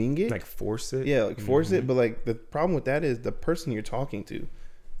to wing it, like force it. Yeah, like force it. But like the problem with that is the person you're talking to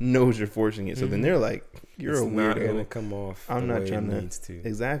knows you're forcing it, so then they're like, "You're a weirdo." Not gonna come off. I'm not trying to.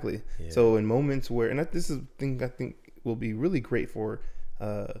 Exactly. Yeah. So in moments where, and this is thing I think will be really great for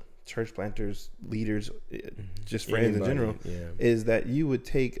church planters, leaders, just friends in general, is that you would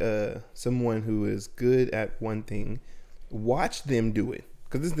take someone who is good at one thing, watch them do it,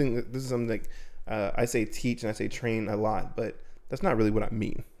 because this is something like I say teach and I say train a lot, but that's not really what I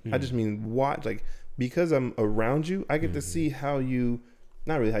mean. I just mean watch, like, because I'm around you, I get to see how you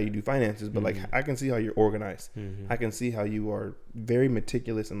not really how you do finances, but like I can see how you're organized. I can see how you are very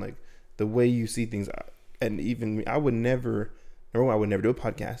meticulous and like the way you see things. And even I would never do a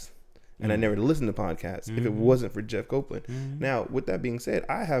podcast, and I never listen to podcasts if it wasn't for Jeff Copeland. Now, with that being said,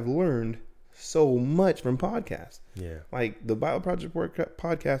 I have learned so much from podcasts. Yeah, like the Bible Project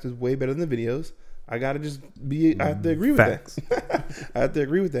podcast is way better than the videos. I gotta I have to agree with that. I have to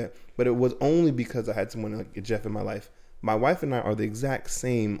agree with that. But it was only because I had someone like Jeff in my life. My wife and I are the exact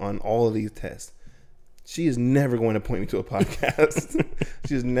same on all of these tests. She is never going to point me to a podcast.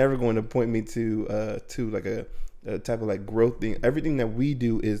 She is never going to point me to like a type of like growth thing. Everything that we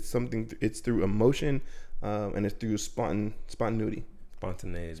do is something. It's through emotion, and it's through spontaneity.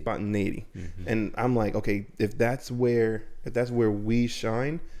 And I'm like, okay, if that's where we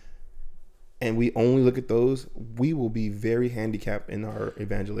shine, and we only look at those, we will be very handicapped in our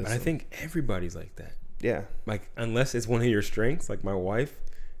evangelism. But I think everybody's like that. Yeah. Like, unless it's one of your strengths, like my wife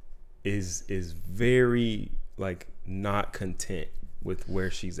is very like not content with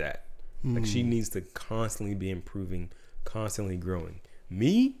where she's at. Like she needs to constantly be improving, constantly growing.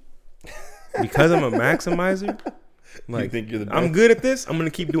 Me, because I'm a maximizer, like, you think you're the best? I'm good at this. I'm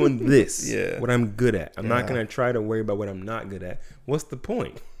gonna keep doing this. Yeah, what I'm good at. I'm not gonna try to worry about what I'm not good at. What's the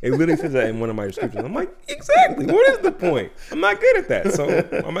point? It literally says that in one of my descriptions. I'm like, exactly. What is the point? I'm not good at that, so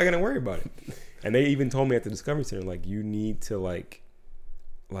I'm not gonna worry about it. And they even told me at the Discovery Center, like, you need to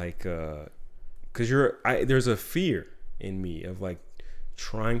because there's a fear in me of like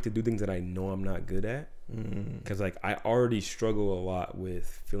trying to do things that I know I'm not good at. Because like I already struggle a lot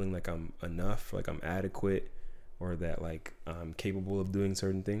with feeling like I'm enough, like I'm adequate, or that like I'm capable of doing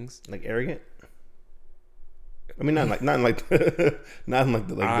certain things. Like arrogant? I mean, not like the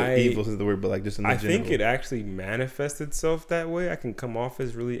evil is the word, but like just in the general. I think it actually manifests itself that way. I can come off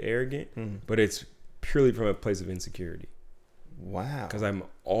as really arrogant, but it's purely from a place of insecurity. Wow. Because I'm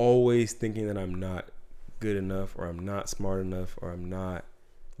always thinking that I'm not good enough, or I'm not smart enough, or I'm not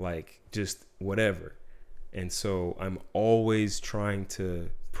like just whatever. And so I'm always trying to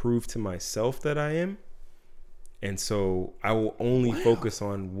prove to myself that I am. And so I will only focus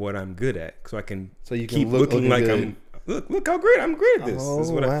on what I'm good at, so I can keep looking like good. Look how great I'm great at this. Oh, this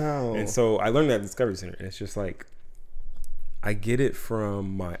is what wow. And so I learned that at Discovery Center, and it's just like I get it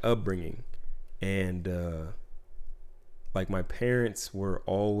from my upbringing, and like my parents were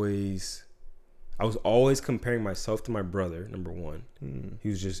always. I was always comparing myself to my brother, number one. He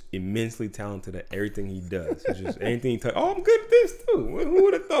was just immensely talented at everything he does. It's just anything he touched. Oh, I'm good at this too. Who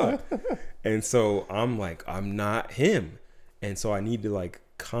would have thought? And so I'm like, I'm not him. And so I need to like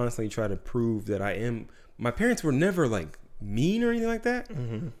constantly try to prove that I am. My parents were never like mean or anything like that.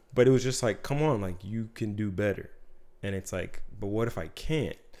 But it was just like, come on, like you can do better. And it's like, but what if I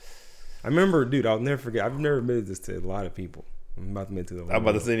can't? I remember, dude, I'll never forget. I've never admitted this to a lot of people. I'm about to admit to the whole I'm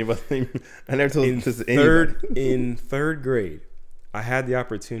about to say anybody. I never told this to anybody. In third grade, I had the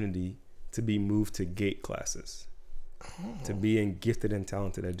opportunity to be moved to GATE classes, to be in gifted and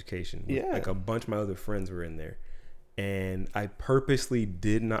talented education. Yeah. Like a bunch of my other friends were in there. And I purposely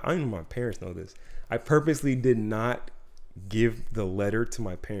did not, I don't know if my parents know this. I purposely did not give the letter to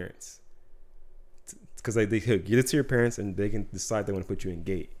my parents. Because they could give it to your parents and they can decide they want to put you in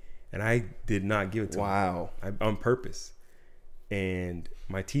GATE. And I did not give it to them. On purpose. And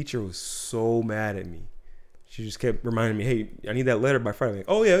my teacher was so mad at me. She just kept reminding me, hey, I need that letter by Friday. I'm like,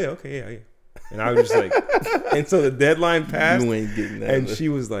 oh, yeah, okay, yeah. And I was just like, and so the deadline passed. You ain't getting that. And she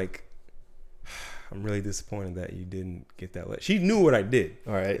was like, I'm really disappointed that you didn't get that letter. She knew what I did.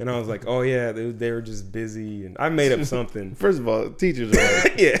 All right. And I was like, oh, yeah, they were just busy. And I made up something. First of all, teachers are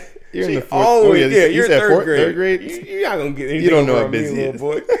like, yeah. You're in the fourth. You're third grade. You're not going to get anything. You don't know how busy it is.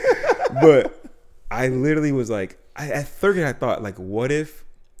 Boy. But I literally was like, at third grade, I thought, like, what if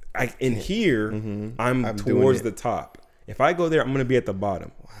in here, I'm towards the top. If I go there, I'm going to be at the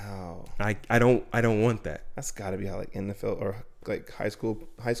bottom. Wow. I don't want that. That's got to be how like NFL or like high school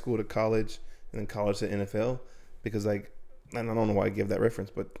to college and then college to NFL. Because like, and I don't know why I give that reference,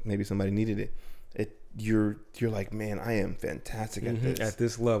 but maybe somebody needed it. You're like, man, I am fantastic at this. At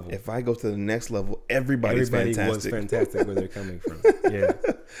this level. If I go to the next level, everybody was fantastic where they're coming from. Yeah.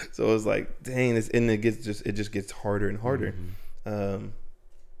 So it's like, dang, it just gets harder and harder.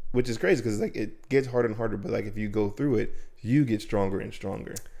 Which is crazy because like it gets harder and harder, but like if you go through it, you get stronger and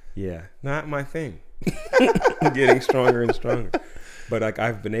stronger. Yeah. Not my thing. Getting stronger and stronger. But like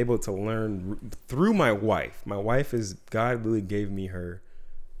I've been able to learn through my wife. My wife is, God really gave me her.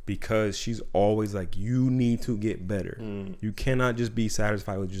 Because she's always like, you need to get better. You cannot just be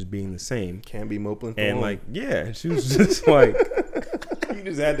satisfied with just being the same. Can't be moping. And like, yeah, she was just like, you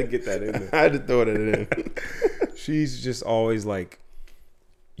just had to get that in there. I had to throw that in. She's just always like,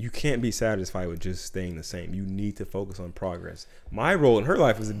 you can't be satisfied with just staying the same. You need to focus on progress. My role in her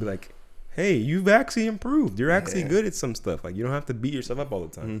life is to be like, hey, you've actually improved. You're actually good at some stuff. Like, you don't have to beat yourself up all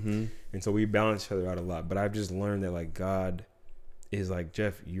the time. Mm-hmm. And so we balance each other out a lot. But I've just learned that, like, God is like,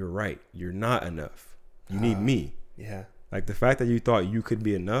 Jeff, you're right. You're not enough. You need me. Yeah. Like, the fact that you thought you could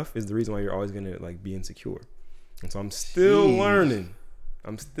be enough is the reason why you're always going to, like, be insecure. And so I'm still learning.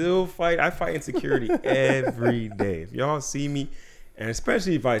 I'm still fighting. I fight insecurity every day. If y'all see me, and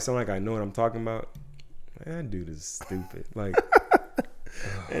especially if I sound like I know what I'm talking about, man, that dude is stupid. Like,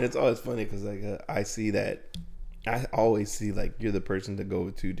 and it's always funny because like I see that. I always see like you're the person to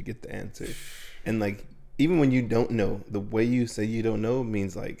go to get the answer, and like even when you don't know, the way you say you don't know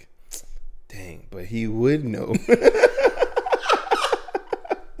means like, dang, but he would know.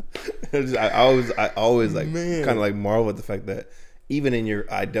 I always like kind of like marvel at the fact that even in your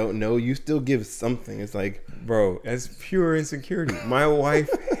I don't know, you still give something. It's like, bro, that's pure insecurity. My wife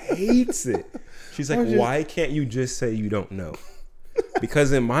hates it. She's like, why can't you just say you don't know?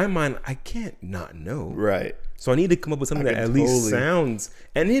 Because in my mind, I can't not know. Right. So I need to come up with something that at least sounds.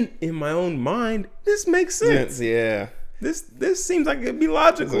 And in my own mind, this makes sense. Yeah. This seems like it'd be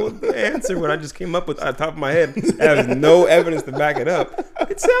logical to answer what I just came up with on top of my head. I have no evidence to back it up.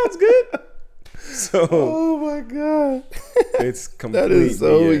 It sounds good. So, oh my God, it's complete. That is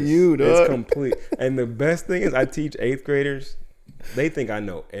so you, dog. It's complete. And the best thing is, I teach 8th graders. They think I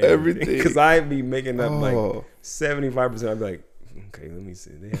know everything because I be making up like 75%. I'd be like, okay, let me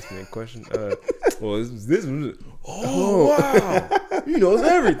see. They asked me a question. Well, this was. Oh wow, you knows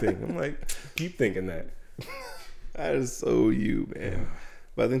everything. I'm like, keep thinking that. That is so you, man.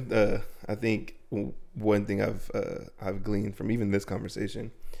 But I think one thing I've gleaned from even this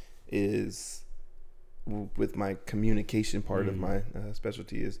conversation is with my communication part of my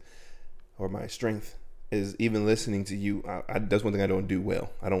specialty is, or my strength is even listening to you. That's one thing I don't do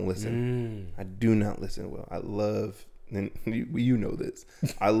well. I don't listen. I do not listen well. I love, and you know this,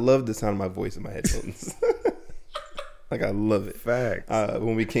 I love the sound of my voice in my headphones. Like, I love it. Facts.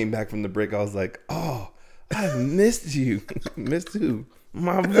 When we came back from the break, I was like, oh, I've missed you. Missed who?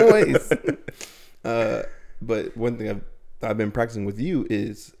 My voice. But one thing I've been practicing with you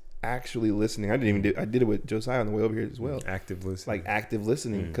is actually listening. I did it with Josiah on the way over here as well. Active listening. Like active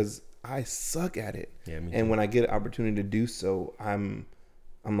listening, because I suck at it. Yeah, me too. And when I get an opportunity to do so, I'm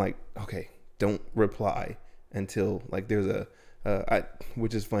like, okay, don't reply until like there's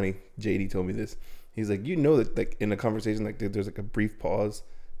which is funny. JD told me this. He's like, you know that like in a conversation like there's like a brief pause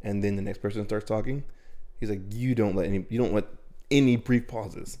and then the next person starts talking. He's like, you don't let any brief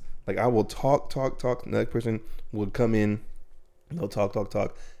pauses. Like, I will talk. The next person will come in, they'll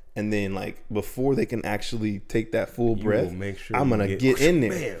talk. And then, like, before they can actually take that full breath, make sure I'm going to get in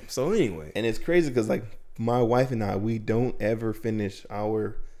there. Bam. So anyway. And it's crazy because, like, my wife and I, we don't ever finish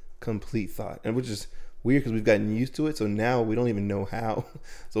our complete thought. And which is weird because we've gotten used to it. So now we don't even know how.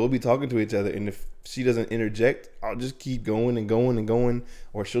 So we'll be talking to each other. And if she doesn't interject, I'll just keep going and going and going.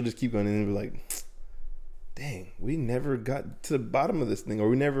 Or she'll just keep going and be like, dang, we never got to the bottom of this thing, or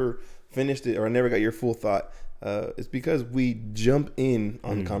we never finished it, or I never got your full thought. It's because we jump in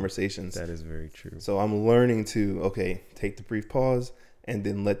on conversations. That is very true. So I'm learning to, take the brief pause and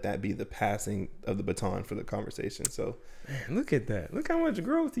then let that be the passing of the baton for the conversation. So, man, look at that. Look how much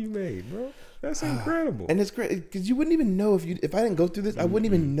growth you made, bro. That's incredible. And it's great because you wouldn't even know if I didn't go through this, I wouldn't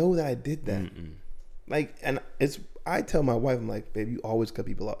even know that I did that. Like, and I tell my wife, I'm like, babe, you always cut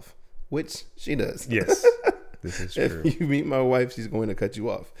people off. Which she does. Yes, this is true. If you meet my wife, she's going to cut you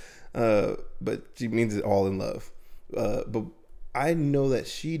off. But she means it all in love. But I know that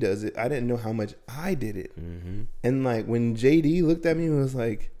she does it. I didn't know how much I did it. And like when JD looked at me and was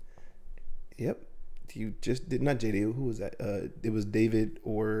like, yep, you just did. Not JD. Who was that? It was David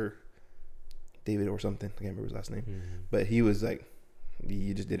or something. I can't remember his last name. But he was like,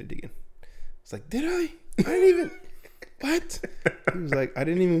 you just did it again. It's like, did I? I didn't even... What? He was like, I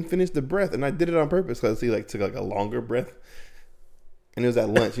didn't even finish the breath, and I did it on purpose because he like took like a longer breath, and it was at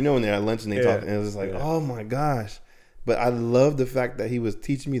lunch. You know when they're at lunch and they talk, and it was just like, oh my gosh. But I love the fact that he was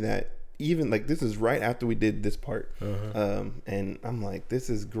teaching me that even like this is right after we did this part, and I'm like, this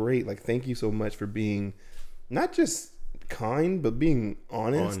is great. Like, thank you so much for being not just kind, but being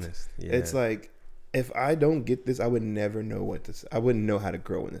honest. Yeah. It's like if I don't get this, I would never know what to say. I wouldn't know how to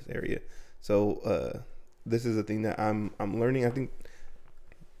grow in this area. So. This is a thing that I'm learning. I think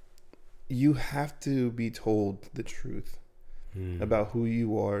you have to be told the truth about who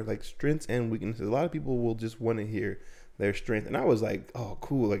you are, like strengths and weaknesses. A lot of people will just want to hear their strength. And I was like, oh,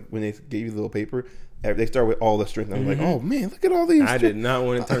 cool. Like when they gave you the little paper, they start with all the strength. And I was like, oh man, look at all these. I did not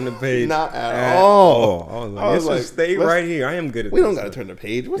want to turn the page. Not at all. I was like, stay right here. I am good at this. We don't got to turn the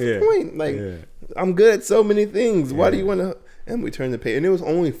page. What's the point? Like, I'm good at so many things. Why do you want to? And we turned the page. And it was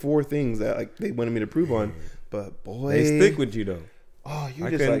only 4 things that like they wanted me to prove on. But boy, they stick with you though. Oh, you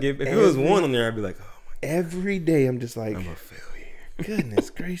just like if it was one on there, I'd be like, oh my God. Every day I'm just like, I'm a failure. Goodness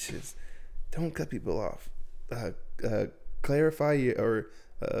gracious, don't cut people off. Clarify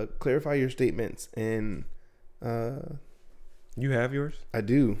your statements. And you have yours? I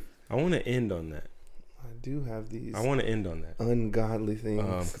do. I want to end on that. I do have these. I want to end on that ungodly things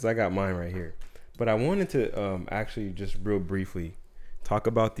because I got mine right here. But I wanted to actually just real briefly talk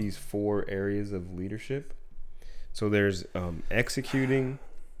about these 4 areas of leadership. So there's executing,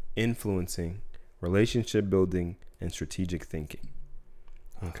 influencing, relationship building, and strategic thinking.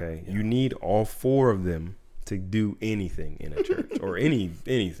 Okay, you need all 4 of them to do anything in a church or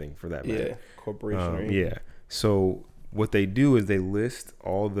anything for that matter. Yeah, corporation. Right? Yeah. So what they do is they list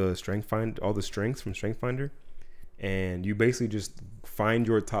all the strengths from StrengthsFinder, and you basically just find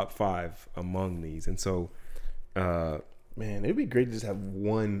your top 5 among these. And so, man, it'd be great to just have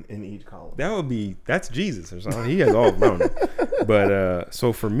one in each column. That's Jesus or something. He has all around him. But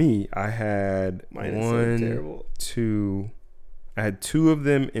so for me, I had I had 2 of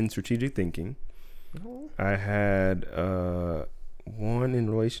them in strategic thinking. I had 1 in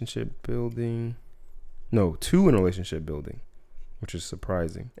relationship building. No, 2 in relationship building, which is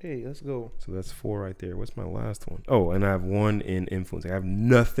surprising. Hey, let's go. So that's 4 right there. What's my last one? Oh, and I have 1 in influencing. I have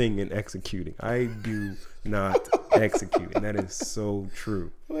nothing in executing. I do not execute, and that is so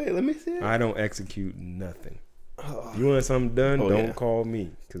true. Wait, let me see it. I don't execute nothing. If you want something done, don't call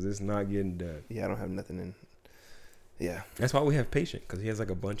me because it's not getting done. Yeah, I don't have nothing in. Yeah, that's why we have Patient, because he has like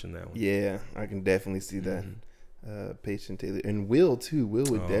a bunch in that one. Yeah, I can definitely see that. Patient, Taylor, and Will too. Will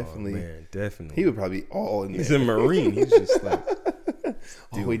would definitely. He would probably be all in there. He's a Marine. He's just like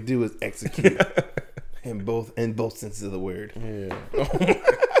all we do is execute in both senses of the word. Yeah. Oh my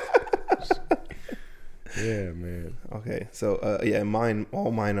gosh. Yeah, man. Okay, so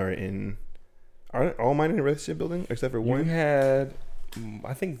all mine are in relationship building except for 1. You had.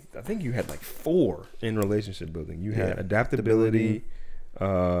 I think you had like 4 in relationship building. You had adaptability,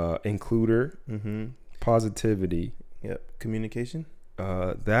 includer, positivity. Yep. Communication.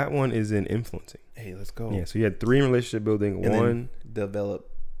 That one is in influencing. Hey, let's go. Yeah. So you had 3 in relationship building. And 1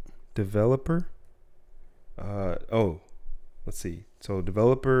 developer. Let's see. So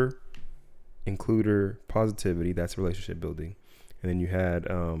developer, includer, positivity. That's relationship building. And then you had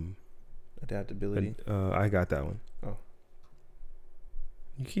adaptability. I got that one. Oh.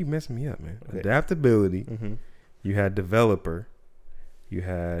 You keep messing me up, man. Okay. Adaptability. You had developer. You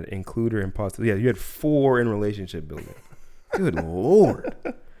had includer and positive. Yeah, you had 4 in relationship building. Good Lord.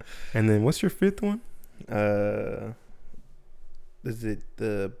 And then what's your 5th one? Is it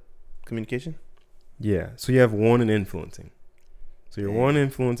the communication? Yeah. So you have 1 in influencing. So you're 1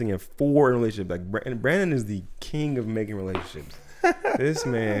 influencing and 4 in relationship. Like Brandon is the king of making relationships. This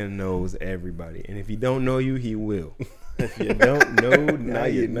man knows everybody, and if he don't know you, he will. If you don't know, now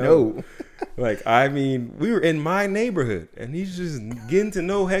you know. Like, I mean, we were in my neighborhood, and he's just getting to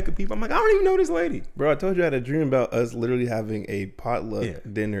know heck of people. I'm like, I don't even know this lady. Bro, I told you I had a dream about us literally having a potluck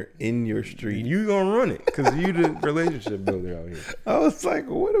dinner in your street. You gonna run it, because you the relationship builder out here. I was like,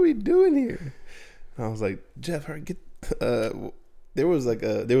 what are we doing here? I was like, Jeff, get... there was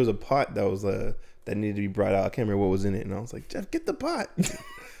a pot that was... that needed to be brought out. I can't remember what was in it. And I was like, Jeff, get the pot.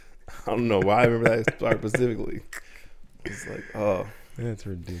 I don't know why I remember that part specifically. It's like, oh. That's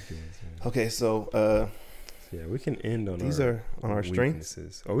ridiculous, man. Okay, so yeah, we can end on these are on our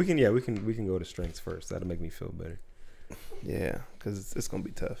strengths. Oh, we can go to strengths first. That'll make me feel better. Yeah, because it's gonna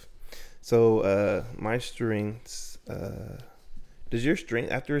be tough. So my strengths, does your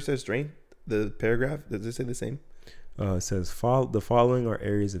strength, after it says strength, the paragraph, does it say the same? It says, the following are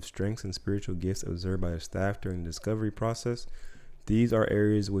areas of strengths and spiritual gifts observed by the staff during the discovery process. These are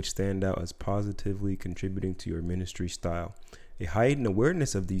areas which stand out as positively contributing to your ministry style. A heightened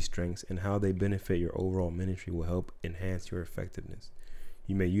awareness of these strengths and how they benefit your overall ministry will help enhance your effectiveness.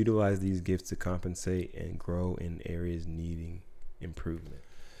 You may utilize these gifts to compensate and grow in areas needing improvement.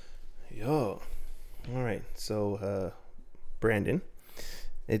 Yo. All right. So, Brandon,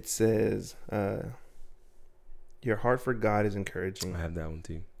 it says, your heart for God is encouraging. I have that one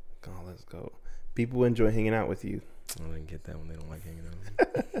too. Oh, let's go. People enjoy hanging out with you. I didn't get that one. They don't like hanging out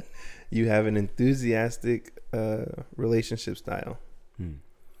with me. You have an enthusiastic relationship style.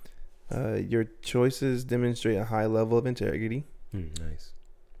 Your choices demonstrate a high level of integrity. Nice.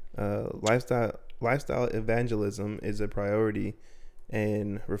 Lifestyle evangelism is a priority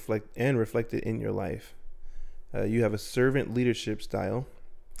and reflected in your life. You have a servant leadership style.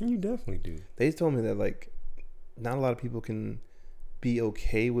 You definitely do. They told me that like not a lot of people can be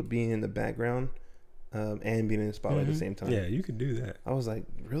okay with being in the background and being in the spotlight at the same time. Yeah, you could do that. I was like,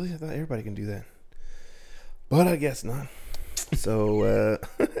 really? I thought everybody can do that, but I guess not. So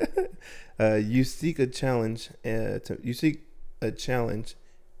you seek a challenge. You seek a challenge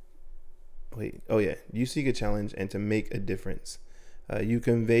and to make a difference. You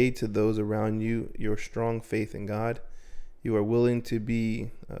convey to those around you your strong faith in God. You are willing to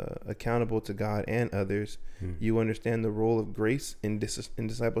be accountable to God and others. You understand the role of grace in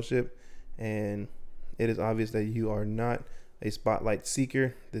discipleship, and it is obvious that you are not a spotlight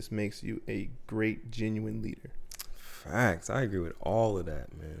seeker. This makes you a great, genuine leader. Facts. I agree with all of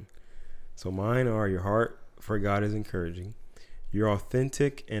that, man. So mine are: your heart for God is encouraging. You're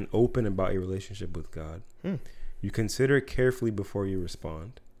authentic and open about your relationship with God. You consider carefully before you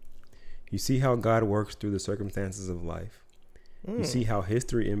respond. You see how God works through the circumstances of life. You see how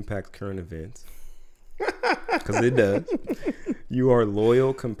history impacts current events. Because it does. You are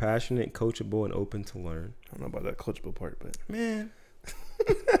loyal, compassionate, coachable, and open to learn. I don't know about that coachable part, but man,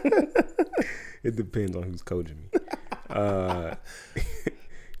 it depends on who's coaching me.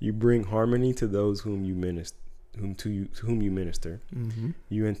 You bring harmony to those whom you minister. Whom you minister.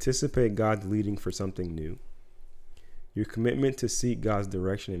 You anticipate God's leading for something new. Your commitment to seek God's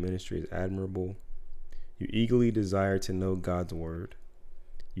direction in ministry is admirable. You eagerly desire to know God's word.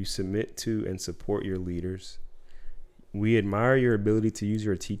 You submit to and support your leaders. We admire your ability to use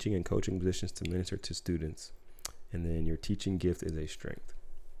your teaching and coaching positions to minister to students. And then your teaching gift is a strength.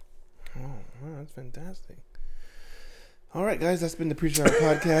 Oh, wow, that's fantastic. All right, guys, that's been the Preacher Hour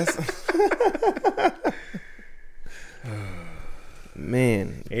podcast.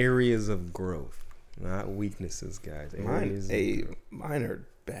 Man, areas of growth, not weaknesses, guys. Mine are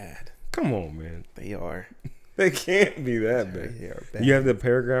bad. Come on, man. They are. They can't be that bad. They are bad. You have the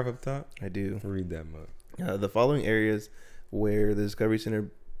paragraph up top? I do. Read that much. The following areas where the Discovery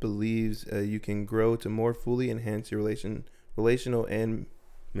Center believes you can grow to more fully enhance your relational and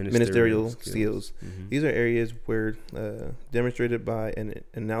ministerial skills. These are areas where demonstrated by an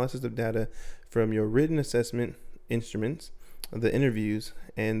analysis of data from your written assessment instruments, the interviews,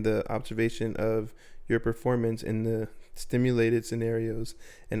 and the observation of your performance in the stimulated scenarios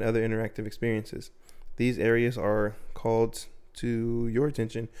and other interactive experiences. These areas are called to your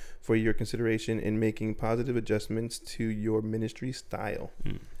attention for your consideration in making positive adjustments to your ministry style,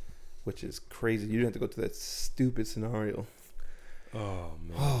 which is crazy. You didn't have to go to that stupid scenario. Oh,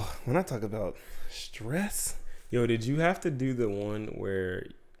 man. Oh, when I talk about stress. Yo, did you have to do the one where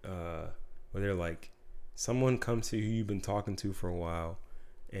they're like, someone comes to you who you've been talking to for a while,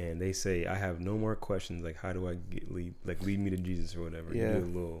 and they say, I have no more questions. Like, how do I lead me to Jesus or whatever? Yeah. You do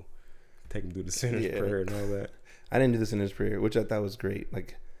a little, take them through the sinner's prayer and all that. I didn't do the sinner's prayer, which I thought was great.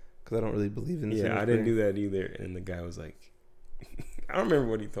 Like, because I don't really believe in the sinner's prayer. Yeah, I didn't do that either. And the guy was like, I don't remember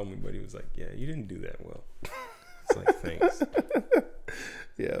what he told me, but he was like, yeah, you didn't do that well. It's like, thanks.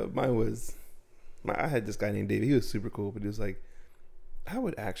 Yeah, I had this guy named David. He was super cool, but he was like, I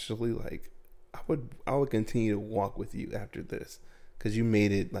would actually I would continue to walk with you after this, because you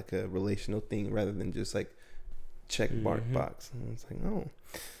made it like a relational thing rather than just like check mark box. And it's like, oh,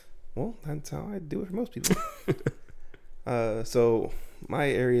 well, that's how I do it for most people. So my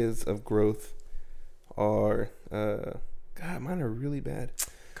areas of growth are, God, mine are really bad.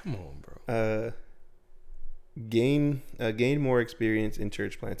 Come on, bro. Gain more experience in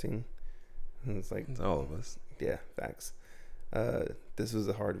church planting. And it's like, it's all of us. Yeah, facts. This was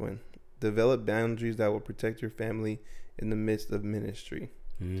a hard one. Develop boundaries that will protect your family in the midst of ministry.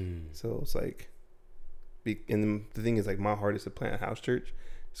 So it's like, and the thing is, like, my heart is to plant a house church.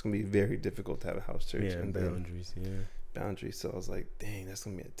 It's gonna be very difficult to have a house church. Yeah, and boundaries. Boundaries. So I was like, dang, that's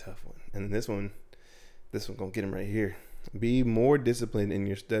gonna be a tough one. And then this one gonna get him right here. Be more disciplined in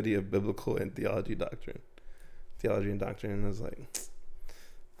your study of biblical and theology and doctrine. And I was like,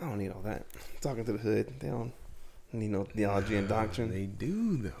 I don't need all that. I'm talking to the hood, they don't need no theology and doctrine. They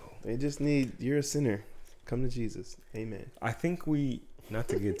do though. They just need, you're a sinner, come to Jesus. Amen. I think not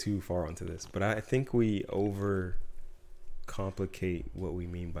to get too far onto this, but I think we overcomplicate what we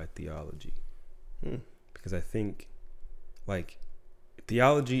mean by theology. Because I think, like,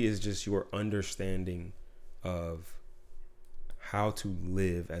 theology is just your understanding of how to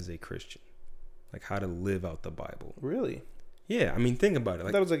live as a Christian, like how to live out the Bible. Really? Yeah, I mean, think about it.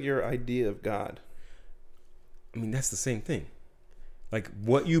 Like, that was like your idea of God. I mean, that's the same thing. Like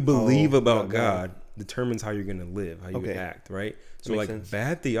what you believe about God determines how you're gonna live, how you act, right? So like sense.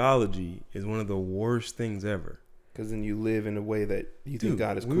 Bad theology is one of the worst things ever. Because then you live in a way that you think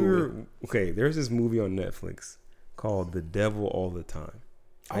God is cool. Okay, there's this movie on Netflix called The Devil All the Time.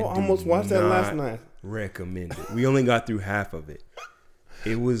 I almost watched that last night. Recommend it. We only got through half of it.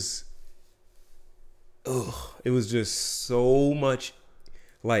 It was just so much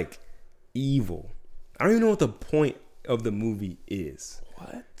like evil. I don't even know what the point of the movie is.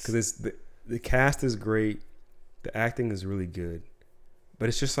 What? Because it's the cast is great, the acting is really good, but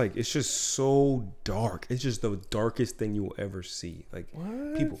it's just so dark. It's just the darkest thing you will ever see. Like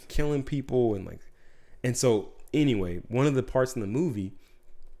what? People killing people and so anyway, one of the parts in the movie,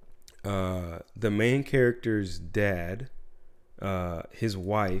 the main character's dad, his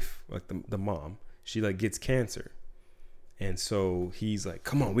wife, like the mom, she like gets cancer. And so he's like,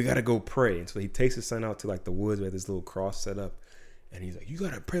 come on, we got to go pray. And so he takes his son out to like the woods where this little cross set up. And he's like, you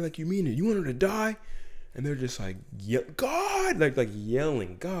got to pray like you mean it. You want her to die? And they're just like, God, like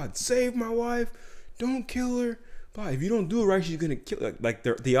yelling, God, save my wife. Don't kill her. But if you don't do it right, she's going to kill her. Like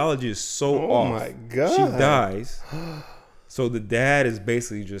their theology is so off. Oh my God. She dies. So the dad is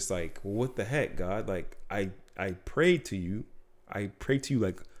basically just like, well, what the heck, God? Like I prayed to you. I prayed to you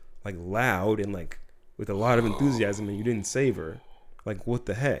like loud and like with a lot of enthusiasm, and you didn't save her. Like, what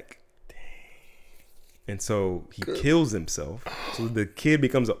the heck? Dang. And so he kills himself. So the kid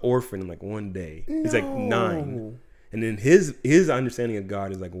becomes an orphan in like one day. No. He's like 9. And then his understanding of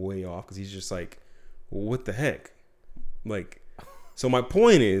God is like way off because he's just like, well, what the heck? Like, so my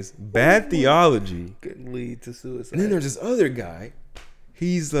point is, bad theology could lead to suicide. And then there's this other guy.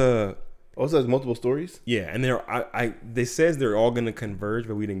 He's Also, there's multiple stories. Yeah, and they says they're all gonna converge,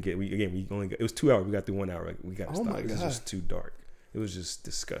 but we didn't get. It was 2 hours. We got through 1 hour. Like, we got to stop. It was just too dark. It was just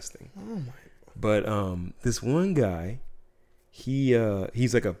disgusting. Oh my! But this one guy,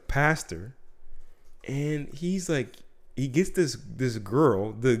 he's like a pastor, and he's like he gets this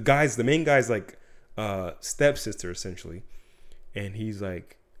girl. The main guy's like stepsister essentially, and he's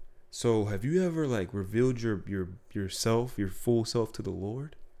like, so have you ever like revealed yourself, your full self to the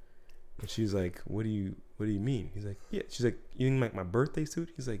Lord? And she's like, what do you mean? He's like, yeah. She's like, you mean like my birthday suit?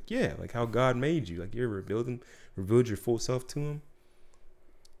 He's like, yeah, like how God made you. Like you ever revealed your full self to him?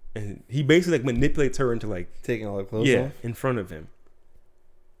 And he basically like manipulates her into like taking all the clothes off in front of him.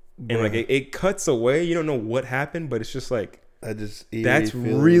 Bruh. And like it cuts away. You don't know what happened, but it's just like that's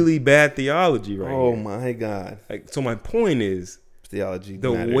really bad theology, right? Oh here. My God! Like so, my point is theology.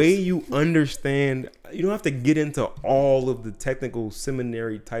 The matters. Way you understand, you don't have to get into all of the technical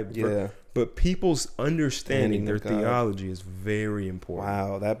seminary type. Yeah. But people's understanding their theology is very important.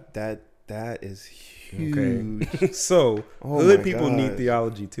 Wow, that is huge. Okay. So hood people need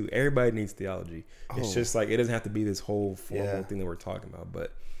theology too. Everybody needs theology. It's just like it doesn't have to be this whole formal thing that we're talking about.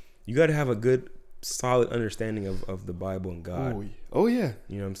 But you got to have a good, solid understanding of the Bible and God. Oh yeah.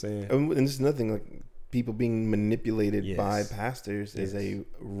 You know what I'm saying? And it's nothing like people being manipulated by pastors is a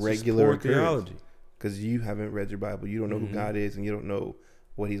regular theology. Because you haven't read your Bible, you don't know who God is, and you don't know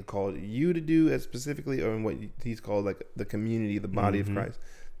what He's called you to do as specifically, or what He's called like the community, the body of Christ,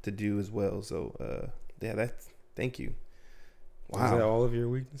 to do as well. So, that's thank you. Wow, is that all of your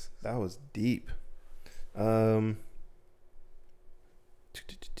weaknesses? That was deep. The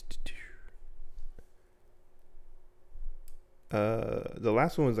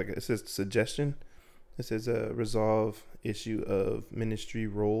last one was like it says suggestion. It says resolve issue of ministry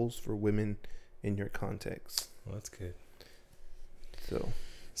roles for women in your context. Well, that's good.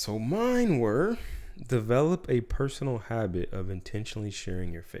 So mine were develop a personal habit of intentionally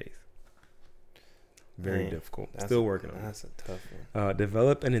sharing your faith. Very difficult. Still working on it. That's a tough one.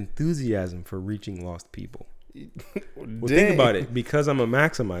 Develop an enthusiasm for reaching lost people. Well, think about it. Because I'm a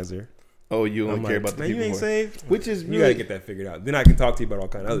maximizer. Oh, you only care about the people you ain't saved. Which is you gotta get that figured out. Then I can talk to you about all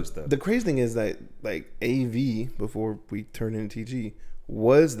kind of other stuff. The crazy thing is that like AV before we turned into TG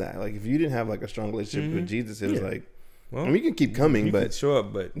was that like if you didn't have like a strong relationship with Jesus, it was like, well, I mean, you can keep coming, you but can show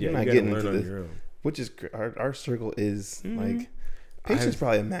up, but you're not you getting learn into on your own. Which is our circle is like Patient's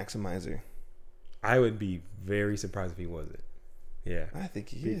probably a maximizer. I would be very surprised if he wasn't. Yeah, I think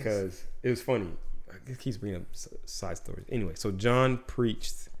he is because it was funny. It keeps bringing up side stories. Anyway, so John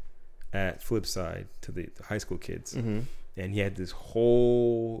preached at Flipside to the high school kids, and he had this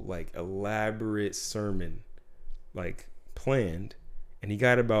whole like elaborate sermon like planned, and he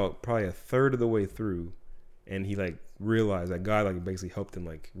got about probably a third of the way through, and he like realized that God like basically helped him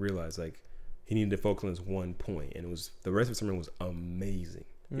like realize like he needed to focus on this one point, and it was the rest of the sermon was amazing.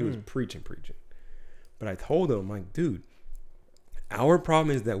 He was preaching, but I told him, I'm like, dude, our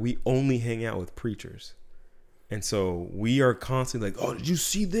problem is that we only hang out with preachers. And so we are constantly like, oh, did you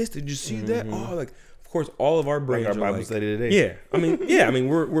see this? Did you see that? Oh, like, of course, all of our brains like our are Bible study today. Yeah. I mean,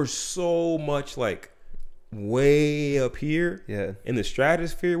 we're so much like way up here in the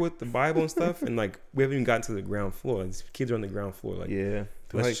stratosphere with the Bible and stuff. And like, we haven't even gotten to the ground floor. Like, these kids are on the ground floor. Like,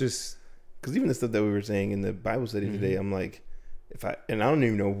 let's just. Because even the stuff that we were saying in the Bible study today, I'm like, I don't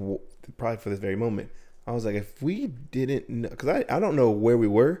even know, probably for this very moment, I was like, if we didn't know, because I don't know where we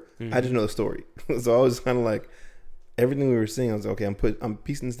were, I just know the story. So I was kind of like, everything we were saying, I was like, okay, I'm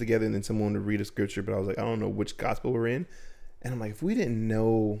piecing this together, and then someone would read a scripture, but I was like, I don't know which gospel we're in. And I'm like, if we didn't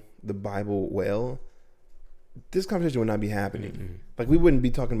know the Bible well, this conversation would not be happening. Like, we wouldn't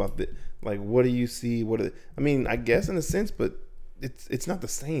be talking about like, what do you see? I mean, I guess in a sense, but it's not the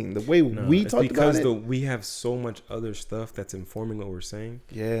same. The way we talked about it. Because we have so much other stuff that's informing what we're saying.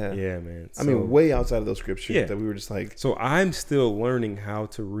 Yeah. Yeah, man. So, I mean, way outside of those scriptures that we were just like. So I'm still learning how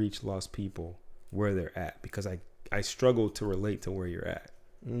to reach lost people where they're at, because I struggle to relate to where you're at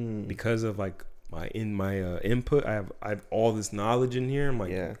because of like my input. I have all this knowledge in here. I'm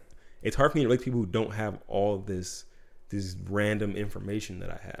like, it's hard for me to relate to people who don't have all this random information that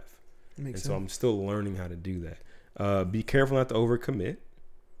I have. Makes sense. So I'm still learning how to do that. Be careful not to overcommit.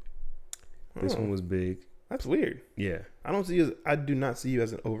 This one was big. That's weird. Yeah. I do not see you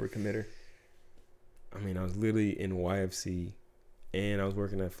as an overcommitter. I mean, I was literally in YFC and I was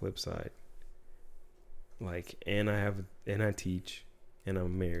working at Flipside. Like, and I teach and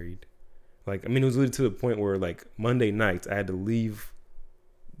I'm married. Like, I mean, it was literally to the point where like Monday nights I had to leave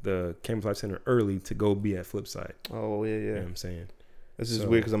the Campus Life Center early to go be at Flipside. Oh, yeah. You know what I'm saying? This is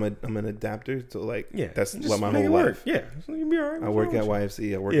weird because I'm an adapter, so like that's what my whole life. Yeah, so you'll be all right. I work at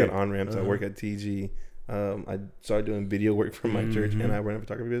YFC. I work at On Ramps. I work at TG. I started doing video work for my church, and I run a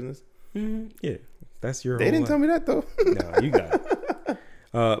photography business. Yeah, that's your. They didn't tell me that though. No, you got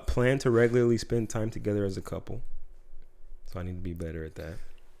it. Plan to regularly spend time together as a couple. So I need to be better at that.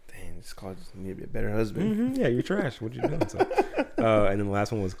 Dang, this call just need to be a better husband. Yeah, you're trash. What you doing? So, and then the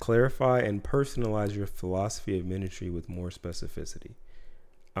last one was clarify and personalize your philosophy of ministry with more specificity.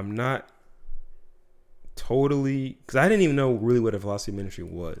 I'm not totally, because I didn't even know really what a philosophy of ministry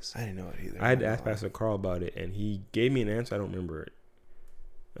was. I didn't know it either. I had to ask Pastor Carl about it, and he gave me an answer. I don't remember it.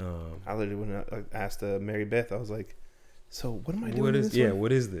 I literally, when I asked Mary Beth, I was like, so what am I doing?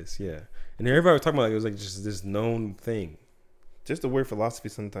 What is this? Yeah. And everybody was talking about, like, it was like just this known thing. Just the word philosophy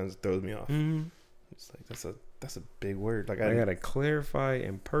sometimes throws me off. It's like, that's a big word. Like, I got to clarify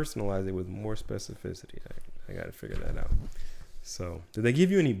and personalize it with more specificity. I got to figure that out. So, did they give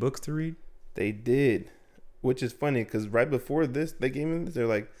you any books to read? They did, which is funny because right before this, they gave me this. They're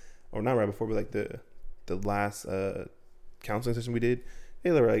like, or not right before, but like the last counseling session we did. They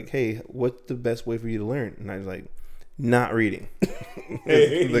were like, "Hey, what's the best way for you to learn?" And I was like, "Not reading."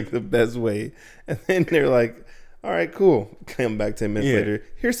 It's like the best way. And then they're like, "All right, cool." Come back 10 minutes later.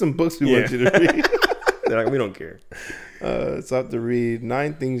 Here's some books we want you to read. They're like, we don't care. So I have to read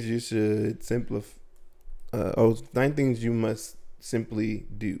 9 things you should simplify. 9 things you must simply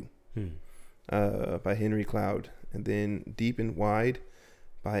do by Henry Cloud, and then Deep and Wide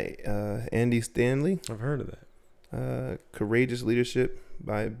by Andy Stanley. I've heard of that. Courageous Leadership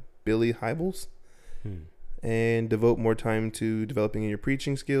by Billy Hybels, and Devote More Time to Developing Your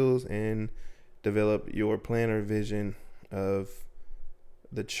Preaching Skills, and Develop Your Plan or Vision of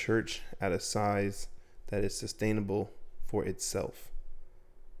the Church at a Size that is Sustainable for Itself.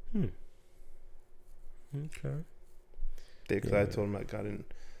 Okay. Because I told them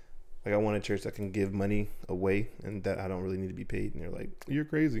I want a church that can give money away and that I don't really need to be paid. And they're like, "You're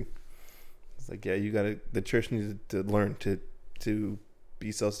crazy." It's like, yeah, the church needs to learn to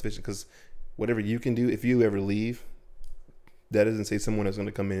be self-sufficient, because whatever you can do, if you ever leave, that doesn't say someone is going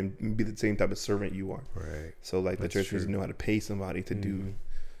to come in and be the same type of servant you are. Right. So like the church needs to know how to pay somebody to do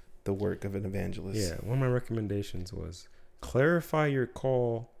the work of an evangelist. Yeah. One of my recommendations was clarify your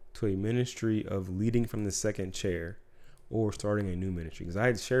call to a ministry of leading from the second chair or starting a new ministry. Because I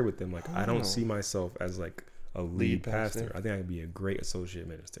had shared with them, like, I don't see myself as like a lead pastor. I think I could be a great associate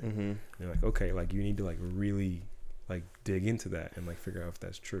minister. And they're like, okay, like you need to like really like dig into that and like figure out if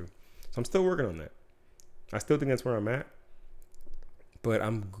that's true. So I'm still working on that. I still think that's where I'm at, but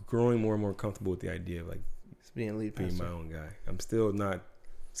I'm growing more and more comfortable with the idea of like being my own guy. I'm still not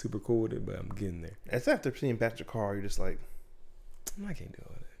super cool with it, but I'm getting there. It's after seeing Pastor Carl, you're just like, I can't do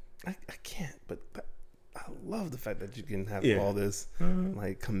all that. I can't, but I love the fact that you can have all this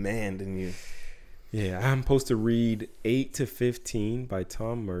like command in you. Yeah, I'm supposed to read 8 to 15 by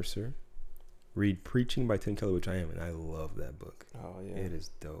Tom Mercer. Read Preaching by Tim Keller, which I am, and I love that book. Oh yeah, it is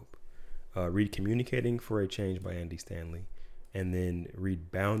dope. Read Communicating for a Change by Andy Stanley, and then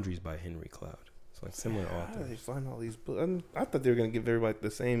read Boundaries by Henry Cloud. It's like similar authors. How do they find all these books? I thought they were gonna give everybody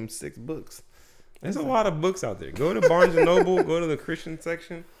the same 6 books. There's a lot of books out there. Go to Barnes and Noble. Go to the Christian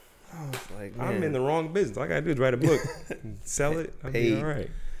section. I was like, man. I'm in the wrong business. All I gotta do is write a book, sell it. I'll be all right.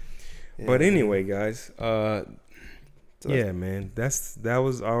 Yeah, but anyway, guys. Yeah, man. That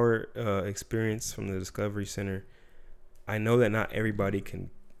was our experience from the Discovery Center. I know that not everybody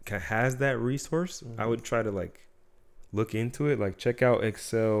has that resource. I would try to look into it. Like check out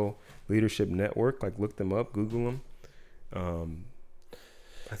Excel Leadership Network. Like look them up, Google them.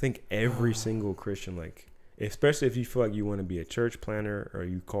 I think every single Christian, especially if you feel like you want to be a church planner or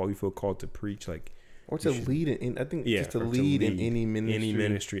you feel called to preach, or to lead in. I think just to lead in any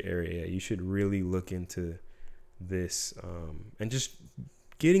ministry area. You should really look into this and just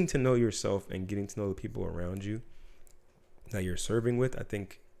getting to know yourself and getting to know the people around you that you're serving with. I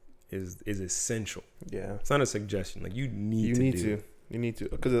think is essential. Yeah, it's not a suggestion. You need to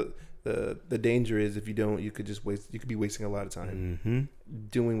because the danger is if you don't, you could be wasting a lot of time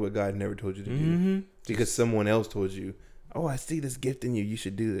doing what God never told you to do because someone else told you, oh, I see this gift in you, you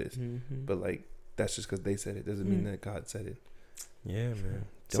should do this. But that's just because they said it doesn't mean that God said it. Yeah, man.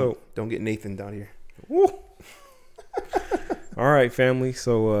 Don't get Nathan down here. All right, family.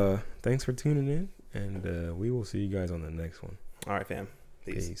 So thanks for tuning in, and we will see you guys on the next one. All right, fam.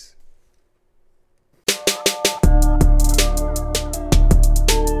 Peace.